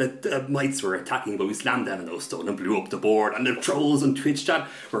tapping, the Mites were attacking, but we slammed down an O-Stone and blew up the board, and the trolls on Twitch chat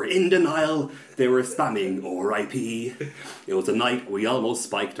were in denial, they were spamming RIP. It was a night we almost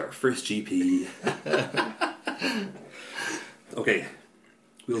spiked our first GP. Okay.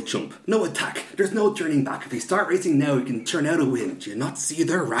 We'll chump. No attack. There's no turning back. If we start racing now, we can turn out a win. Do you not see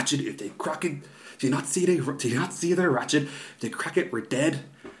their ratchet? If they crack it, do you not see their ratchet? If they crack it, we're dead.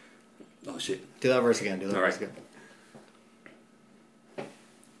 Oh shit. Do that verse again. Do that All verse right. again.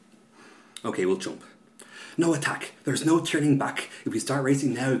 Okay, we'll chump. No attack. There's no turning back. If we start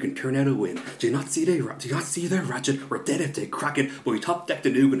racing now, we can turn out a win. Do you not see their ratchet? We're dead if they crack it. But we top decked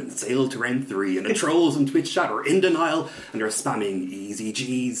the Nugan and sailed to round 3. And the trolls on Twitch chat are in denial and they're spamming easy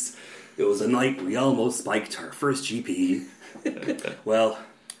G's. It was a night we almost spiked our first GP. Well,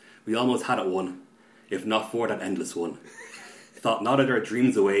 we almost had it won, if not for that endless one. Thought not of our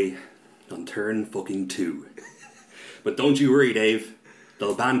dreams away on turn fucking 2. But don't you worry, Dave.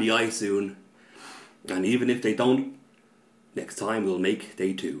 They'll ban the eye soon. And even if they don't, next time we'll make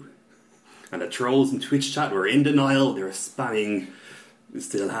day 2. And the trolls in Twitch chat were in denial, they were spamming. We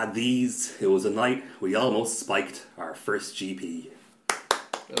still had these. It was a night we almost spiked our first GP.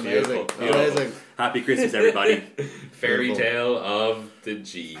 Amazing. Beautiful. Amazing. Happy Christmas, everybody. Fairy Beautiful. tale of the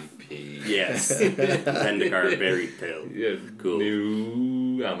GP. Yes. Zendikar fairy tale. Yeah, Cool.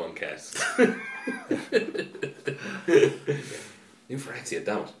 New Amonkhet. New Phyrexia,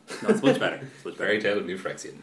 damn it. No, it's much better. It's much better. Fairy tale of New Phyrexia.